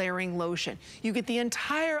beautiful layering lotion. You get the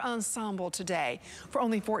entire ensemble today for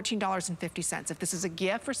only $14.50. If this is a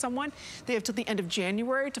gift for someone, they have till the end of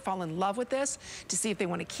January to fall in love with this, to see if they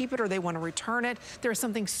want to keep it or they want to return it. There is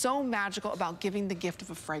something so magical about giving the gift of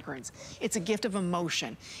a fragrance. It's a gift of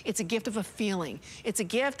emotion. It's a gift of a feeling. It's a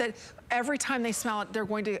gift that every time they smell it, they're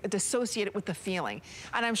going to associate it with the feeling.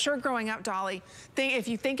 And I'm sure growing up, Dolly, if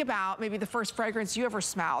you think about maybe the first fragrance you ever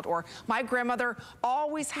smelled, or my grandmother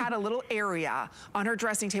always had a little area on her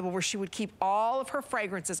dressing table where she would keep all of her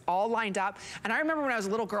fragrances all lined up. And I remember when I was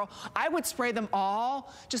a little girl, I would spray them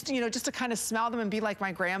all just to kind of smell them and be like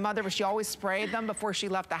my grandmother, but she always sprayed them before she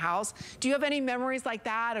left the house. Do you have any memories like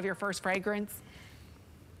that of your first fragrance?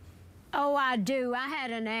 Oh, I do. I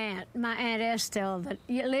had an aunt, my Aunt Estelle, that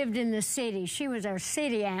lived in the city. She was our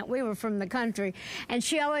city aunt. We were from the country. And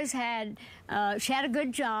she always had, she had a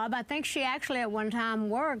good job. I think she actually at one time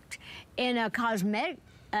worked in a cosmetic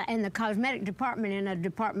in the cosmetic department in a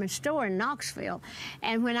department store in Knoxville.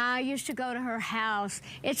 And when I used to go to her house,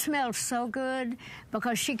 it smelled so good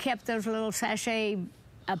because she kept those little sachet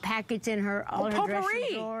packets in her all her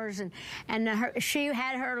dressing drawers, and she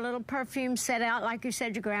had her little perfume set out like you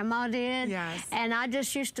said your grandma did. Yes. And I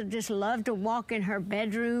just used to love to walk in her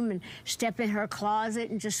bedroom and step in her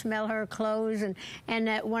closet and just smell her clothes. And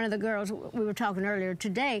one of the girls, we were talking earlier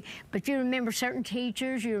today, but you remember certain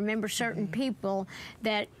teachers, you remember certain people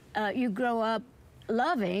that you grow up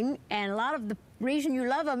loving, and a lot of the reason you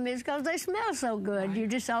love them is because they smell so good. Right. You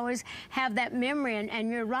just always have that memory, and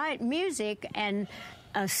you're right, music and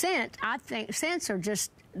scent, I think scents are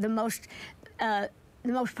just the most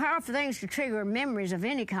powerful things to trigger memories of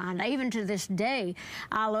any kind. Even to this day,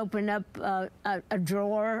 I'll open up a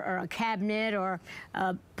drawer or a cabinet or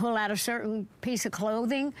pull out a certain piece of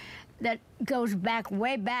clothing that goes back,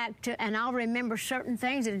 way back to, and I'll remember certain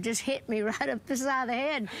things that just hit me right up the side of the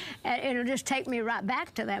head, and it'll just take me right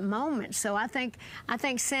back to that moment. So I think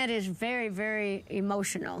scent is very, very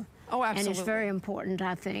emotional. Oh, absolutely. And it's very important,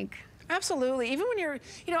 I think. Absolutely. Even when you're,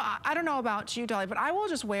 I don't know about you, Dolly, but I will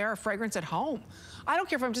just wear a fragrance at home. I don't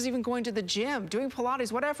care if I'm just even going to the gym, doing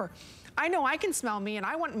Pilates, whatever. I know I can smell me, and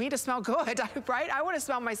I want me to smell good, right? I want to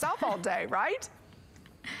smell myself all day, right?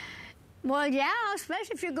 Well, yeah,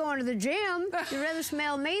 especially if you're going to the gym. You'd rather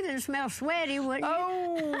smell me than smell sweaty, wouldn't you?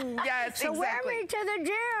 Oh, yes, so exactly. Wear me to the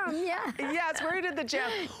gym, yeah. Yes, wear you to the gym,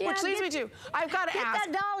 yeah, which leads me to, I've got to ask.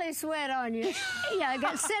 Get that Dolly sweat on you. Yeah, I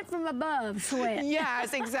got Scent from Above sweat.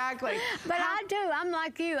 Yes, exactly. But I do, I'm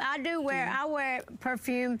like you. I wear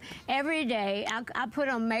perfume every day. I put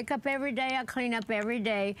on makeup every day. I clean up every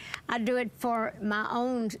day. I do it for my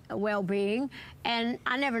own well-being. And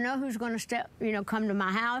I never know who's going to come to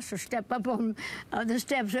my house or step up on the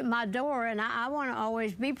steps at my door, and I want to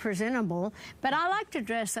always be presentable. But I like to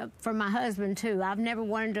dress up for my husband, too. I've never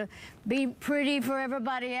wanted to be pretty for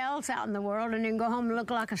everybody else out in the world and then go home and look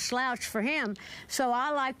like a slouch for him. So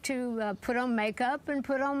I like to put on makeup and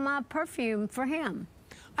put on my perfume for him.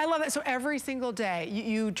 I love it. So every single day,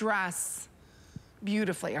 you dress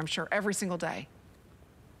beautifully, I'm sure, every single day.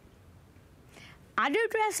 I do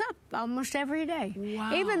dress up almost every day.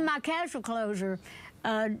 Wow. Even my casual clothes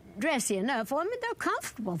are dressy enough. Well, I mean, they're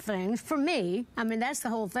comfortable things for me. I mean, that's the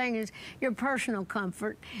whole thing, is your personal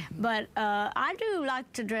comfort. But I do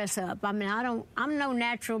like to dress up. I mean, I'm no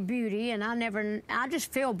natural beauty, and I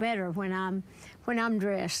just feel better when I'm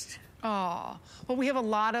dressed. Oh, well, we have a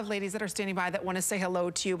lot of ladies that are standing by that want to say hello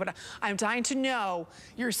to you, but I'm dying to know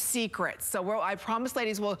your secrets. So I promise,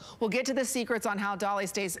 ladies, we'll get to the secrets on how Dolly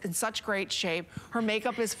stays in such great shape. Her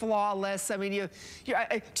makeup is flawless. I mean,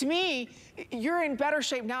 to me, you're in better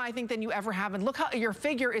shape now, I think, than you ever have. And look how your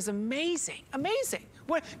figure is amazing, amazing.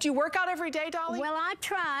 What, do you work out every day, Dolly? Well, I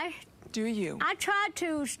try. Do you? I try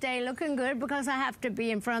to stay looking good because I have to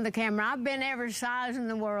be in front of the camera. I've been every size in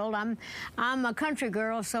the world. I'm a country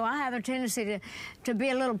girl, so I have a tendency to be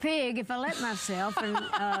a little pig if I let myself. And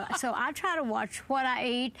so I try to watch what I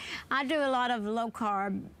eat. I do a lot of low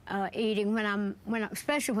carb eating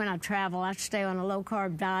especially when I travel. I stay on a low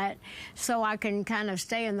carb diet so I can kind of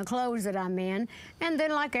stay in the clothes that I'm in. And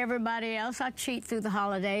then, like everybody else, I cheat through the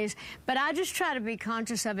holidays. But I just try to be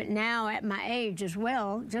conscious of it now at my age as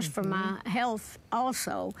well, just for my health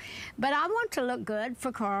also. But I want to look good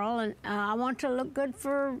for Carl, and I want to look good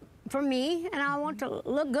for me, and I want to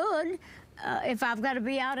look good if I've got to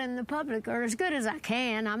be out in the public, or as good as I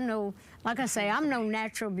can. Like I say, I'm no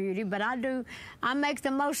natural beauty, but I make the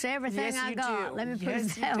most of everything I got. Let me put it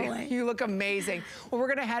that way. You look amazing. Well, we're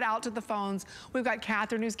gonna head out to the phones. We've got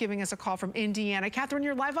Catherine who's giving us a call from Indiana. Catherine,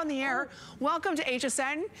 you're live on the air. Welcome to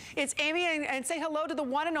HSN. It's Amy, and say hello to the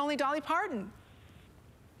one and only Dolly Parton.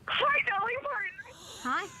 Hi, Dolly Parton.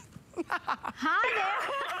 Hi. Hi there.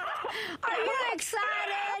 Are you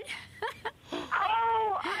excited?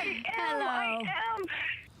 Oh, I am. Hello. I am.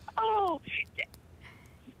 Oh,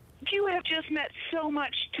 you have just meant so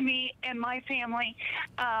much to me and my family.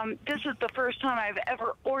 This is the first time I've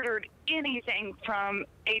ever ordered anything from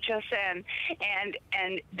HSN,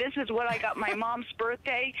 and this is what I got. My mom's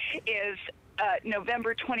birthday is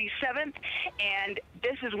November 27th, and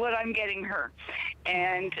this is what I'm getting her.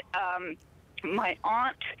 And my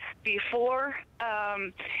aunt, before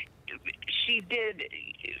she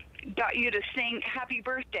got you to sing happy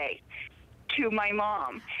birthday to my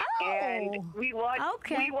mom. Oh, and we watch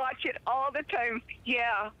it all the time.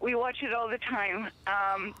 Yeah, we watch it all the time.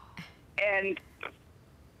 And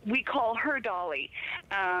we call her Dolly.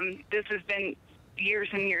 This has been years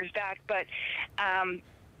and years back, but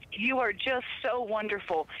you are just so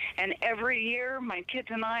wonderful. And every year, my kids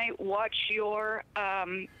and I watch your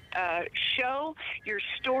show, your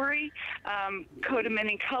story, Coat of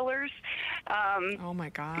Many Colors. Oh my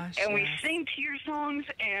gosh. And we sing to your songs,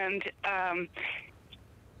 and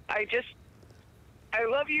I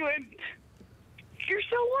love you, and you're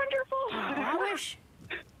so wonderful.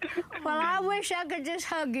 I wish I could just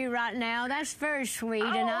hug you right now. That's very sweet,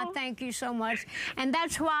 and I thank you so much. And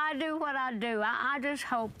that's why I do what I do. I just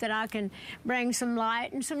hope that I can bring some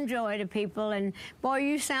light and some joy to people. And boy,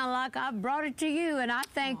 you sound like I brought it to you, and I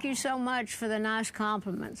thank you so much for the nice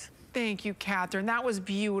compliments. Thank you, Catherine. That was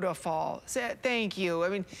beautiful. Thank you. I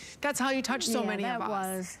mean, that's how you touch so many of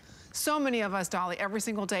us. So many of us, Dolly, every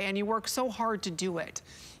single day, and you work so hard to do it.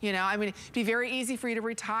 You know, I mean, it'd be very easy for you to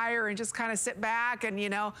retire and just kind of sit back and, you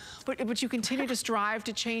know, but you continue to strive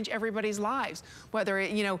to change everybody's lives, whether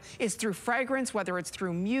it, you know, is through fragrance, whether it's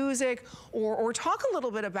through music, or talk a little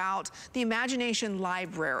bit about the Imagination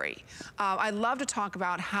Library. I'd love to talk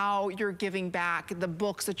about how you're giving back the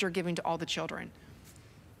books that you're giving to all the children.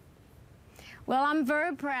 Well, I'm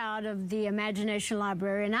very proud of the Imagination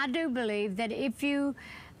Library, and I do believe that if you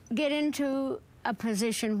get into a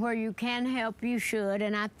position where you can help, you should.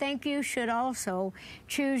 And I think you should also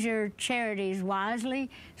choose your charities wisely,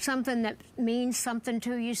 something that means something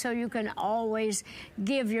to you, so you can always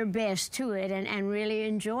give your best to it and really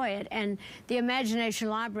enjoy it. And the Imagination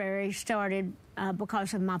Library started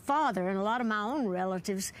because of my father and a lot of my own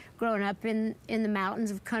relatives growing up in the mountains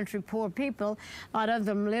of country poor people. A lot of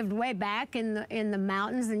them lived way back in the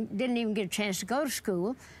mountains and didn't even get a chance to go to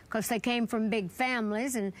school because they came from big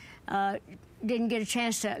families and didn't get a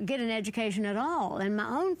chance to get an education at all. And my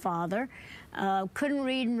own father couldn't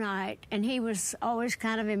read and write, and he was always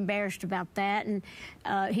kind of embarrassed about that, and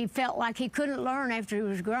he felt like he couldn't learn after he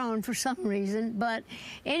was grown for some reason. But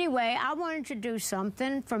anyway, I wanted to do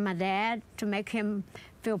something for my dad to make him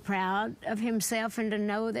feel proud of himself and to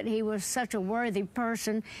know that he was such a worthy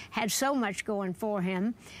person, had so much going for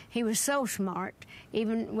him. He was so smart,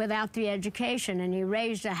 even without the education, and he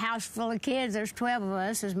raised a house full of kids. There's 12 of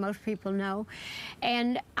us, as most people know.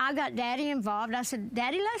 And I got Daddy involved. I said,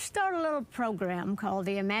 Daddy, let's start a little program called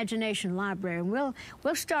the Imagination Library. And we'll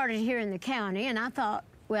start it here in the county. And I thought,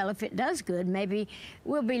 well, if it does good, maybe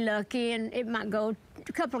we'll be lucky and it might go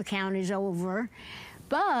a couple of counties over.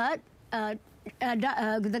 But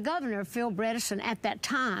the governor, Phil Bredesen, at that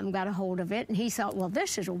time got a hold of it, and he thought, well,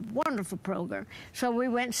 this is a wonderful program. So we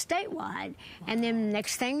went statewide. And then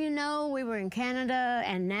next thing you know, we were in Canada,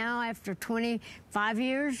 and now after 25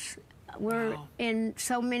 years, we're in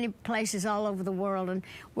so many places all over the world, and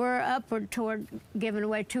we're upward toward giving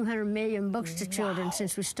away 200 million books to children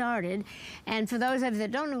since we started. And for those of you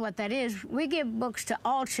that don't know what that is, we give books to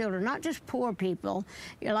all children, not just poor people.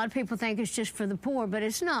 A lot of people think it's just for the poor, but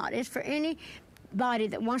it's not. It's for anybody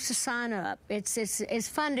that wants to sign up. It's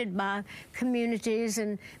funded by communities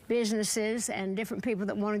and businesses and different people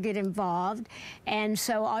that want to get involved. And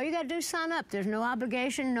so all you got to do is sign up. There's no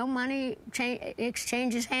obligation, no money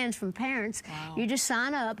exchanges hands from parents. You just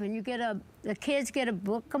sign up, and you get the kids get a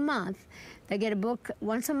book a month. They get a book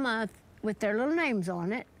once a month with their little names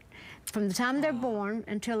on it, from the time they're born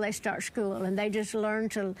until they start school. And they just learn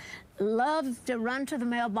to love to run to the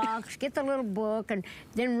mailbox, get the little book, and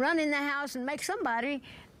then run in the house and make somebody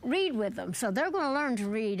read with them. So they're going to learn to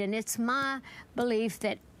read, and it's my belief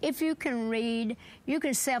that if you can read, you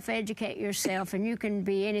can self-educate yourself, and you can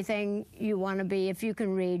be anything you want to be. If you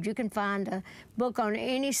can read, you can find a book on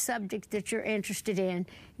any subject that you're interested in.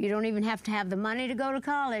 You don't even have to have the money to go to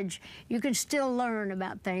college. You can still learn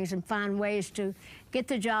about things and find ways to get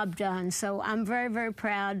the job done. So I'm very, very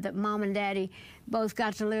proud that Mom and Daddy both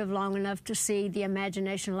got to live long enough to see the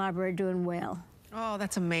Imagination Library doing well. Oh,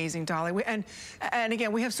 that's amazing, Dolly. And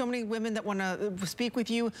again, we have so many women that want to speak with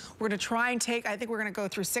you. We're going to try and I think we're going to go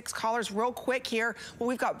through 6 callers real quick here. Well,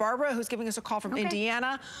 we've got Barbara, who's giving us a call from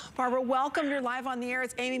Indiana. Barbara, welcome. You're live on the air.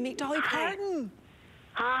 It's Amy. Meet Dolly Parton.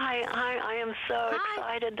 Hi, I am so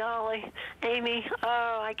excited, Dolly. Amy,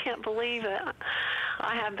 oh, I can't believe it.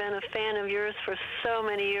 I have been a fan of yours for so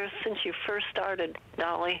many years since you first started,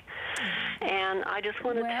 Dolly. And I just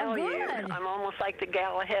want to tell you, I'm almost like the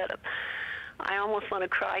gal ahead. I almost want to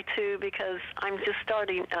cry, too, because I'm just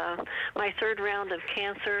starting my 3rd round of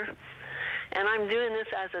cancer, and I'm doing this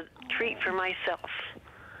as a treat for myself.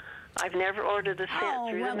 I've never ordered a cent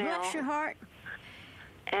through the mail. Bless your heart.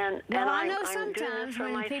 And I know I'm doing this for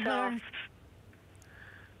when myself. people are...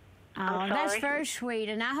 Oh, that's very sweet,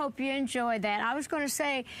 and I hope you enjoy that. I was going to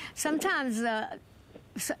say, sometimes a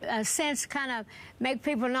sense kind of make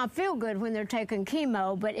people not feel good when they're taking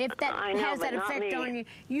chemo, but if that has that effect on you,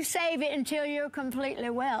 you save it until you're completely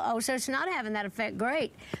well. Oh, so it's not having that effect.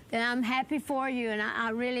 Great. Then I'm happy for you, and I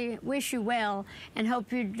really wish you well and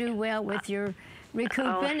hope you do well with your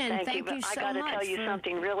recouping. And thank you so much. I got to tell you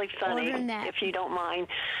something really funny, if you don't mind.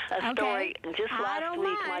 A story. Just last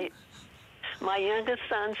week, my youngest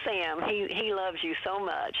son, Sam, he loves you so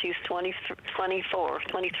much. He's 24,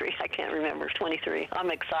 23, I can't remember, 23.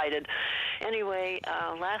 I'm excited. Anyway,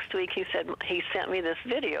 last week he said he sent me this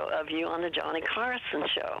video of you on the Johnny Carson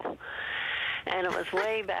show. And it was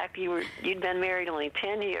way back, you'd been married only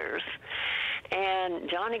 10 years. And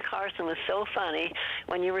Johnny Carson was so funny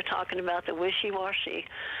when you were talking about the wishy-washy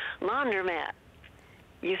laundromat.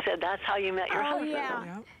 You said that's how you met your husband.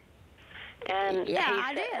 Yeah. And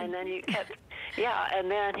I did. And then you kept, and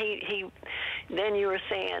then then you were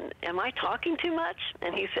saying, am I talking too much?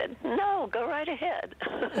 And he said, no, go right ahead.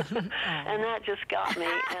 And that just got me.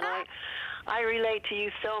 And I relate to you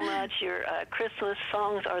so much. Your Christmas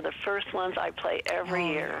songs are the first ones I play every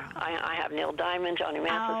year. I have Neil Diamond, Johnny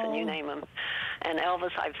Mathis, and you name them. And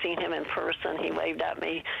Elvis, I've seen him in person. He waved at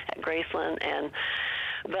me at Graceland.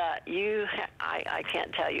 But I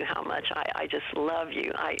can't tell you how much I just love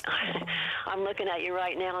you. I'm looking at you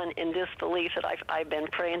right now in disbelief that I've been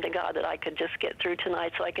praying to God that I could just get through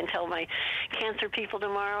tonight so I can tell my cancer people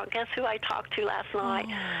tomorrow. Guess who I talked to last night?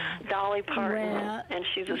 Dolly Parton. And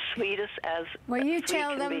she's the sweetest as sweet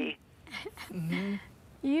can be.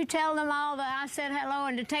 You tell them all that I said hello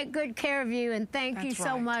and to take good care of you, and thank you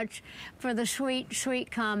so much for the sweet,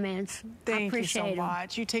 sweet comments. I appreciate you so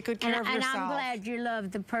much. You take good care of yourself. And I'm glad you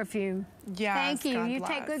love the perfume. Yes, thank you. God you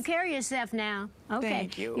bless. Take good care of yourself now. Okay.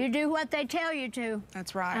 Thank you. You do what they tell you to.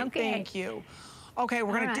 That's right. Okay. Thank you. Okay,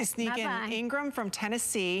 we're going to sneak in Ingram from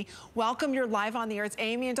Tennessee. Welcome, you're live on the air. It's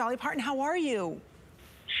Amy and Dolly Parton. How are you?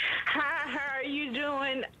 Hi, how are you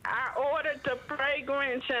doing? I ordered the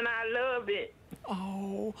fragrance and I love it.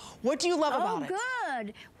 Oh, what do you love about it? Oh,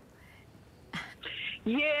 good.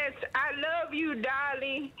 Yes, I love you,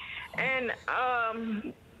 Dolly. And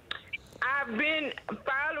I've been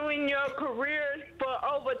following your career for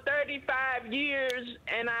over 35 years,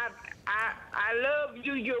 and I love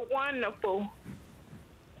you. You're wonderful.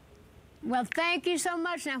 Well, thank you so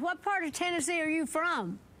much. Now, what part of Tennessee are you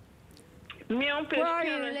from? Memphis, Where are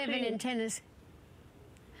Tennessee. you living in Tennessee?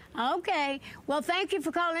 Okay. Well, thank you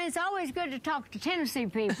for calling. It's always good to talk to Tennessee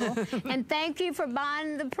people. And thank you for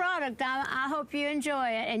buying the product. I hope you enjoy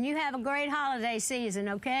it. And you have a great holiday season,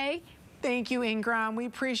 okay? Thank you, Ingram. We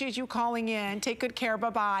appreciate you calling in. Take good care.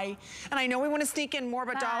 Bye-bye. And I know we want to sneak in more,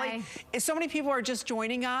 but Dolly, so many people are just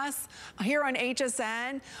joining us here on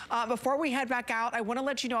HSN. Before we head back out, I want to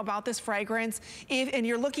let you know about this fragrance. And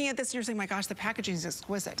you're looking at this and you're saying, my gosh, the packaging is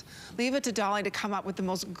exquisite. Leave it to Dolly to come up with the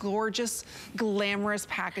most gorgeous, glamorous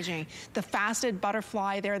packaging. The faceted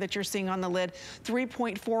butterfly there that you're seeing on the lid,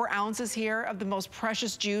 3.4 ounces here of the most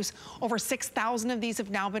precious juice. Over 6,000 of these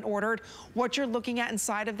have now been ordered. What you're looking at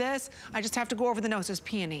inside of this, I just have to go over the notes. There's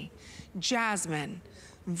peony, jasmine,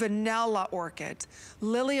 vanilla orchid,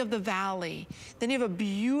 lily of the valley. Then you have a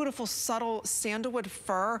beautiful subtle sandalwood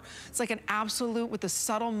fir. It's like an absolute with a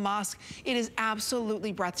subtle musk. It is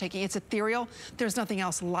absolutely breathtaking. It's ethereal. There's nothing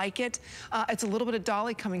else like it. It's a little bit of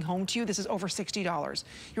Dolly coming home to you. This is over $60.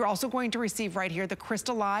 You're also going to receive right here the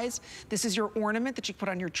crystallized. This is your ornament that you put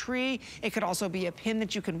on your tree. It could also be a pin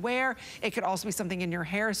that you can wear. It could also be something in your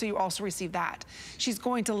hair, so you also receive that. She's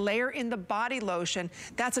going to layer in the body lotion.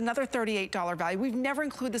 That's another $38 value. We've never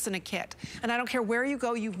include this in a kit. And I don't care where you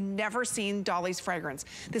go, you've never seen Dolly's fragrance.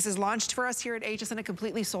 This is launched for us here at HSN and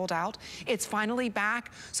completely sold out. It's finally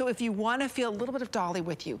back. So if you want to feel a little bit of Dolly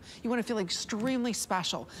with you, you want to feel extremely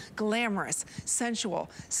special, glamorous,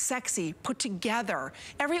 sensual, sexy, put together.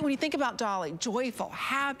 When you think about Dolly, joyful,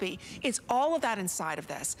 happy, it's all of that inside of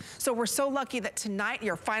this. So we're so lucky that tonight,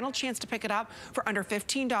 your final chance to pick it up for under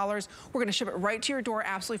 $15. We're going to ship it right to your door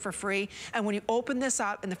absolutely for free. And when you open this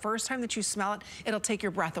up and the first time that you smell it, it'll take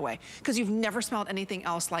your breath away because you've never smelled anything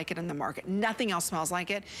else like it in the market. Nothing else smells like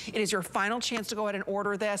it. It is your final chance to go ahead and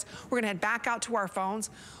order this. We're gonna head back out to our phones.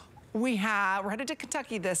 We're headed to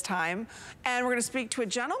Kentucky this time, and we're gonna speak to a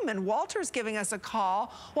gentleman. Walter's giving us a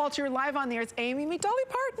call. Walter, you're live on the air. It's Amy, meet Dolly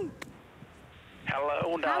Parton.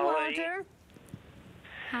 Hello, Dolly. Hi, Walter.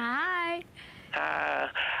 Hi.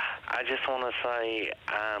 I just want to say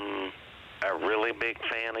I'm a really big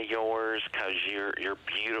fan of yours because you're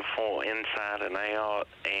beautiful inside and out,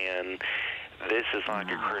 and this is like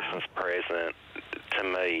a Christmas present to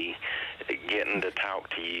me, getting to talk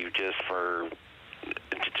to you just for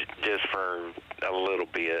a little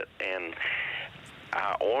bit. And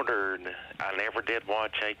I never did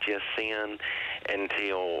watch HSN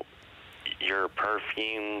until your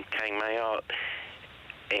perfume came out,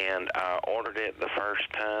 and I ordered it the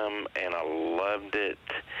first time and I loved it.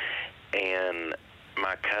 And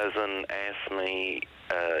my cousin asked me,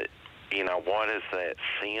 what is that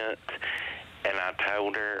scent? And I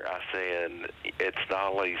told her, I said, it's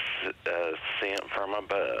Dolly's scent from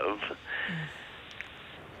above.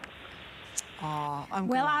 Oh,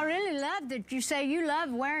 well, I really love that you say you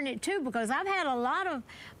love wearing it too, because I've had a lot of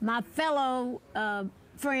my fellow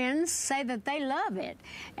friends say that they love it,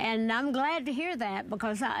 and I'm glad to hear that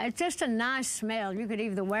because it's just a nice smell. You could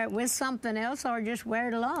either wear it with something else or just wear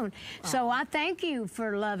it alone. So I thank you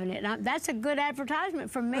for loving it. That's a good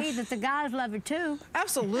advertisement for me that the guys love it too.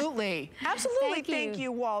 Absolutely. Absolutely. Thank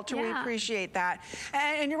you, Walter. Yeah. We appreciate that.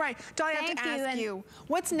 And you're right. Dolly, I have to ask you,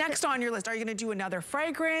 what's next on your list? Are you going to do another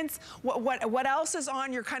fragrance? What else is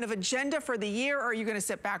on your kind of agenda for the year? Or are you going to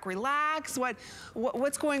sit back, relax?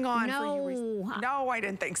 What's going on for you? No, I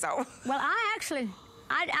didn't think so. Well,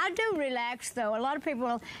 I do relax, though. A lot of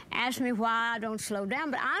people ask me why I don't slow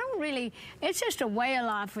down, but I don't really. It's just a way of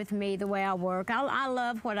life with me, the way I work. I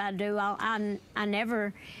love what I do. I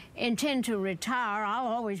never intend to retire. I'll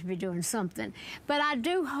always be doing something. But I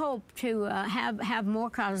do hope to have more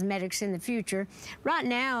cosmetics in the future. Right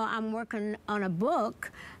now, I'm working on a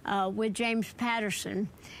book with James Patterson,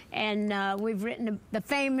 and we've written the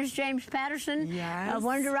famous James Patterson. Yes.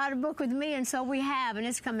 Wanted to write a book with me, and so we have, and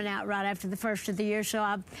it's coming out right after the first of the year. So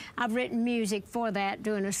I've written music for that,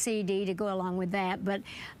 doing a CD to go along with that. But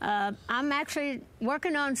I'm actually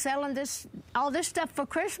working on selling all this stuff for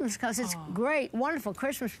Christmas because it's great, wonderful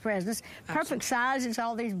Christmas presents, perfect size. It's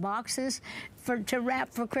all these boxes to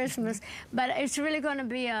wrap for Christmas. But it's really going to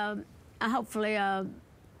be hopefully a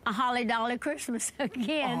a Holly Dolly Christmas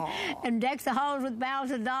again, and decks the halls with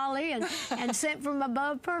boughs of dolly and Sent from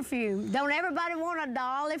Above perfume. Don't everybody want a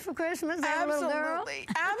dolly for Christmas? Absolutely.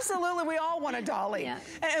 Absolutely. We all want a dolly. Yeah.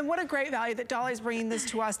 And what a great value that Dolly's bringing this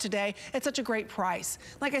to us today. It's such a great price.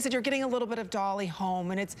 Like I said, you're getting a little bit of Dolly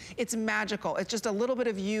home, and it's magical. It's just a little bit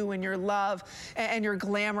of you and your love and your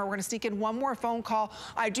glamour. We're going to sneak in one more phone call.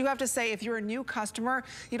 I do have to say, if you're a new customer,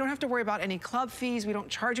 you don't have to worry about any club fees. We don't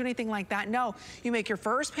charge you anything like that. No, you make your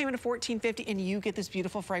first payment of $14.50 and you get this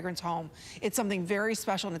beautiful fragrance home. It's something very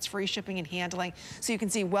special, and it's free shipping and handling. So you can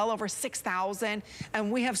see well over 6,000,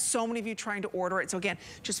 and we have so many of you trying to order it. So again,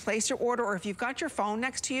 just place your order, or if you've got your phone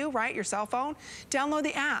next to you, right, your cell phone, download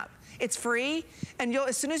the app. It's free, and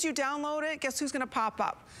as soon as you download it, guess who's gonna pop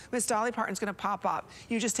up? Miss Dolly Parton's gonna pop up.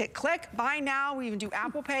 You just hit click, buy now, we even do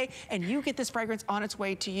Apple Pay, and you get this fragrance on its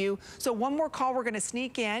way to you. So one more call we're gonna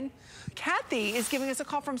sneak in. Kathy is giving us a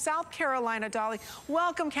call from South Carolina, Dolly.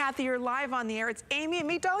 Welcome, Kathy, you're live on the air. It's Amy and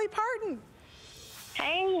Meet Dolly Parton.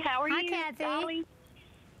 Hey, how are you, Kathy? Dolly?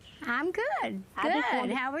 I'm good.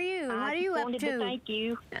 Good. How are you? What are you up to? Thank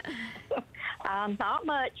you. Not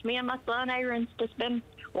much. Me and my son Aaron's just been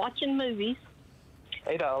watching movies.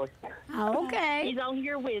 Hey, Dolly. Okay. He's on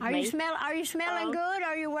here with me. Are you smelling good?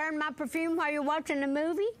 Are you wearing my perfume while you're watching the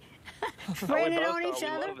movie? Spraying it on each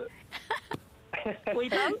other? We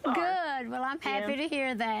both are. Good. Well, I'm happy to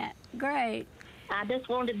hear that. Great. I just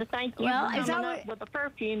wanted to thank you for coming up with a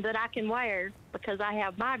perfume that I can wear because I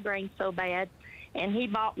have migraine so bad. And he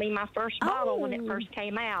bought me my first bottle when it first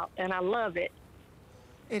came out, and I love it.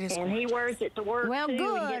 It is. And he wears it to work well, too,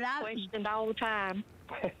 good. and gets questioned all the time.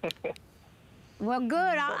 Well, good.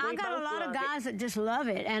 I got a lot of guys that just love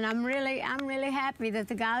it, and I'm really happy that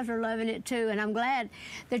the guys are loving it too. And I'm glad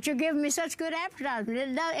that you're giving me such good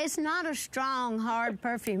advertisement. It's not a strong, hard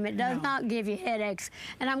perfume. It does not give you headaches,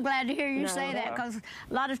 and I'm glad to hear you say that because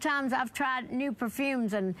a lot of times I've tried new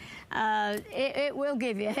perfumes and it will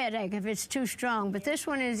give you a headache if it's too strong. But this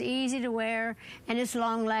one is easy to wear, and it's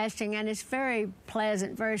long-lasting, and it's very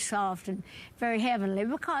pleasant, very soft, and very heavenly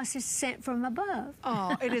because it's sent from above.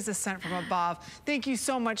 Oh, it is a scent from above. Thank you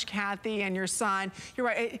so much, Kathy, and your son. You're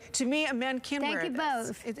right. To me, a man can wear this.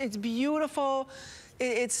 Thank you both. It's beautiful.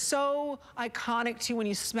 It's so iconic too when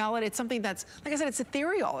you smell it. It's something that's, like I said, it's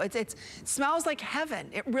ethereal. It smells like heaven.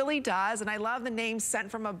 It really does. And I love the name Sent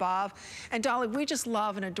from Above. And Dolly, we just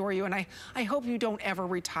love and adore you. And I hope you don't ever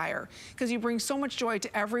retire because you bring so much joy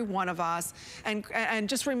to every one of us. And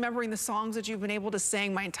just remembering the songs that you've been able to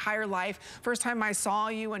sing my entire life. First time I saw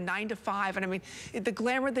you in 9 to 5. And I mean, the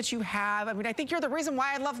glamour that you have. I mean, I think you're the reason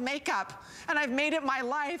why I love makeup. And I've made it my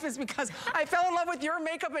life is because I fell in love with your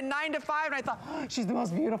makeup in 9 to 5. And I thought, oh, she's the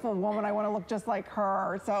most beautiful woman. I want to look just like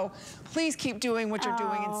her. So please keep doing what you're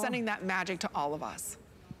doing and sending that magic to all of us.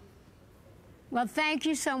 Well, thank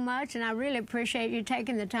you so much, and I really appreciate you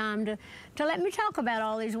taking the time to let me talk about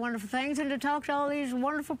all these wonderful things and to talk to all these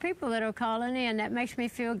wonderful people that are calling in. That makes me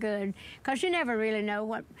feel good because you never really know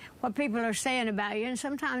what people are saying about you, and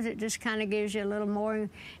sometimes it just kind of gives you a little more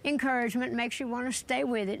encouragement, makes you want to stay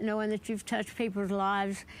with it, knowing that you've touched people's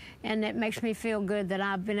lives, and it makes me feel good that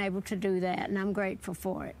I've been able to do that, and I'm grateful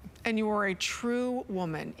for it. And you are a true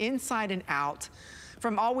woman, inside and out.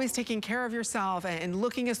 From always taking care of yourself and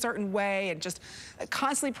looking a certain way and just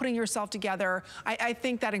constantly putting yourself together. I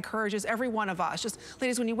think that encourages every one of us. Just,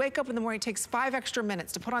 ladies, when you wake up in the morning, it takes 5 extra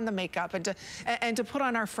minutes to put on the makeup and to put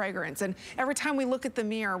on our fragrance. And every time we look at the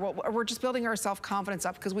mirror, we're just building our self-confidence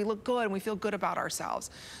up because we look good and we feel good about ourselves.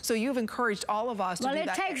 So you've encouraged all of us to do that.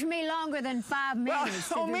 Well, it takes me longer than 5 minutes.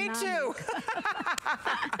 Well, me too.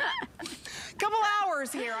 Couple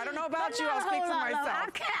hours here. I don't know about you. I'll speak for myself.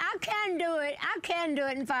 I can do it. I can do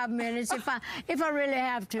it in 5 minutes if I really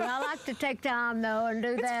have to. I like to take time though and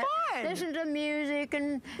do that. It's fun. Listen to music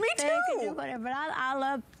and me too. And do whatever. But I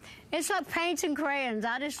love. It's like paints and crayons.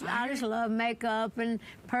 I just love makeup and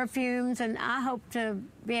perfumes, and I hope to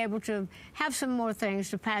be able to have some more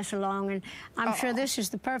things to pass along. And I'm sure this is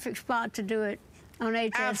the perfect spot to do it on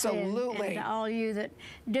HSN. Absolutely. And to all you that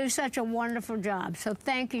do such a wonderful job. So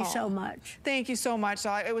thank you so much. Thank you so much.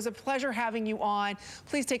 It was a pleasure having you on.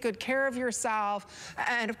 Please take good care of yourself.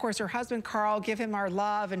 And of course, your husband, Carl, give him our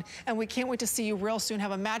love. And we can't wait to see you real soon.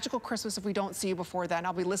 Have a magical Christmas if we don't see you before then.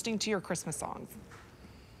 I'll be listening to your Christmas songs.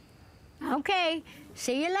 Okay.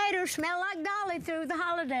 See you later. Smell like Dolly through the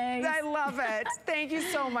holidays. I love it. Thank you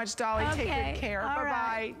so much, Dolly. Okay. Take good care. Bye-bye.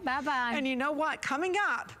 Right. Bye-bye. And you know what? Coming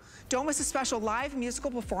up, don't miss a special live musical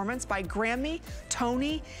performance by Grammy,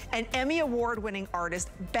 Tony, and Emmy Award-winning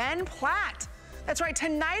artist Ben Platt. That's right,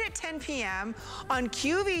 tonight at 10 p.m. on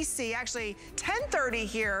QVC, actually 10:30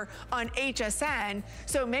 here on HSN.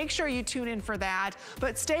 So make sure you tune in for that.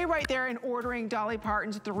 But stay right there in ordering Dolly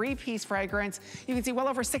Parton's 3-piece fragrance. You can see well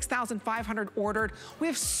over 6,500 ordered. We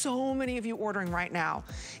have so many of you ordering right now.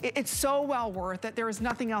 It's so well worth it. There is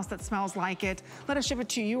nothing else that smells like it. Let us ship it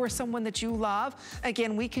to you or someone that you love.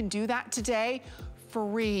 Again, we can do that today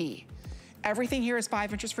free. Everything here is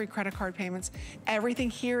 5 interest-free credit card payments. Everything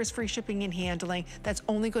here is free shipping and handling. That's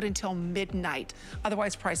only good until midnight.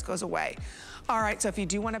 Otherwise, price goes away. All right, so if you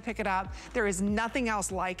do want to pick it up, there is nothing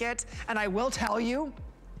else like it. And I will tell you,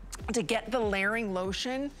 to get the layering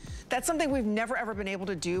lotion, that's something we've never ever been able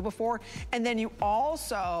to do before. And then you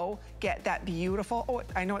also get that beautiful, oh,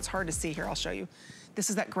 I know it's hard to see here, I'll show you. This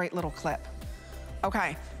is that great little clip.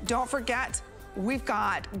 Okay, don't forget, we've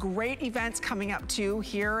got great events coming up too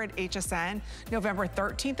here at HSN, November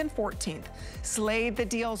 13th and 14th. Slay the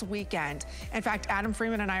Deals weekend. In fact, Adam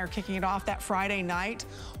Freeman and I are kicking it off that Friday night.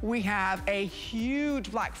 We have a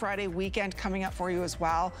huge Black Friday weekend coming up for you as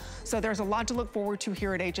well. So there's a lot to look forward to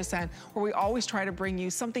here at HSN, where we always try to bring you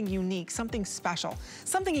something unique, something special,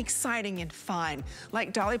 something exciting and fun,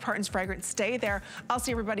 like Dolly Parton's fragrance. Stay there. I'll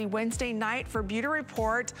see everybody Wednesday night for Beauty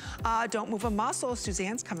Report. Don't move a muscle.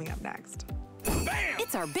 Suzanne's coming up next. Bam!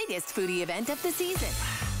 It's our biggest foodie event of the season.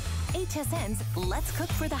 HSN's Let's Cook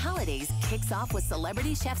for the Holidays kicks off with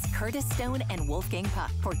celebrity chefs Curtis Stone and Wolfgang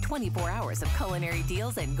Puck for 24 hours of culinary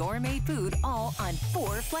deals and gourmet food, all on 4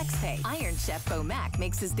 FlexPay. Iron Chef Bo Mack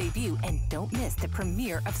makes his debut, and don't miss the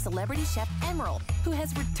premiere of celebrity chef Emerald, who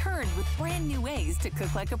has returned with brand new ways to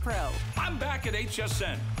cook like a pro. I'm back at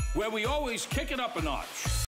HSN, where we always kick it up a notch.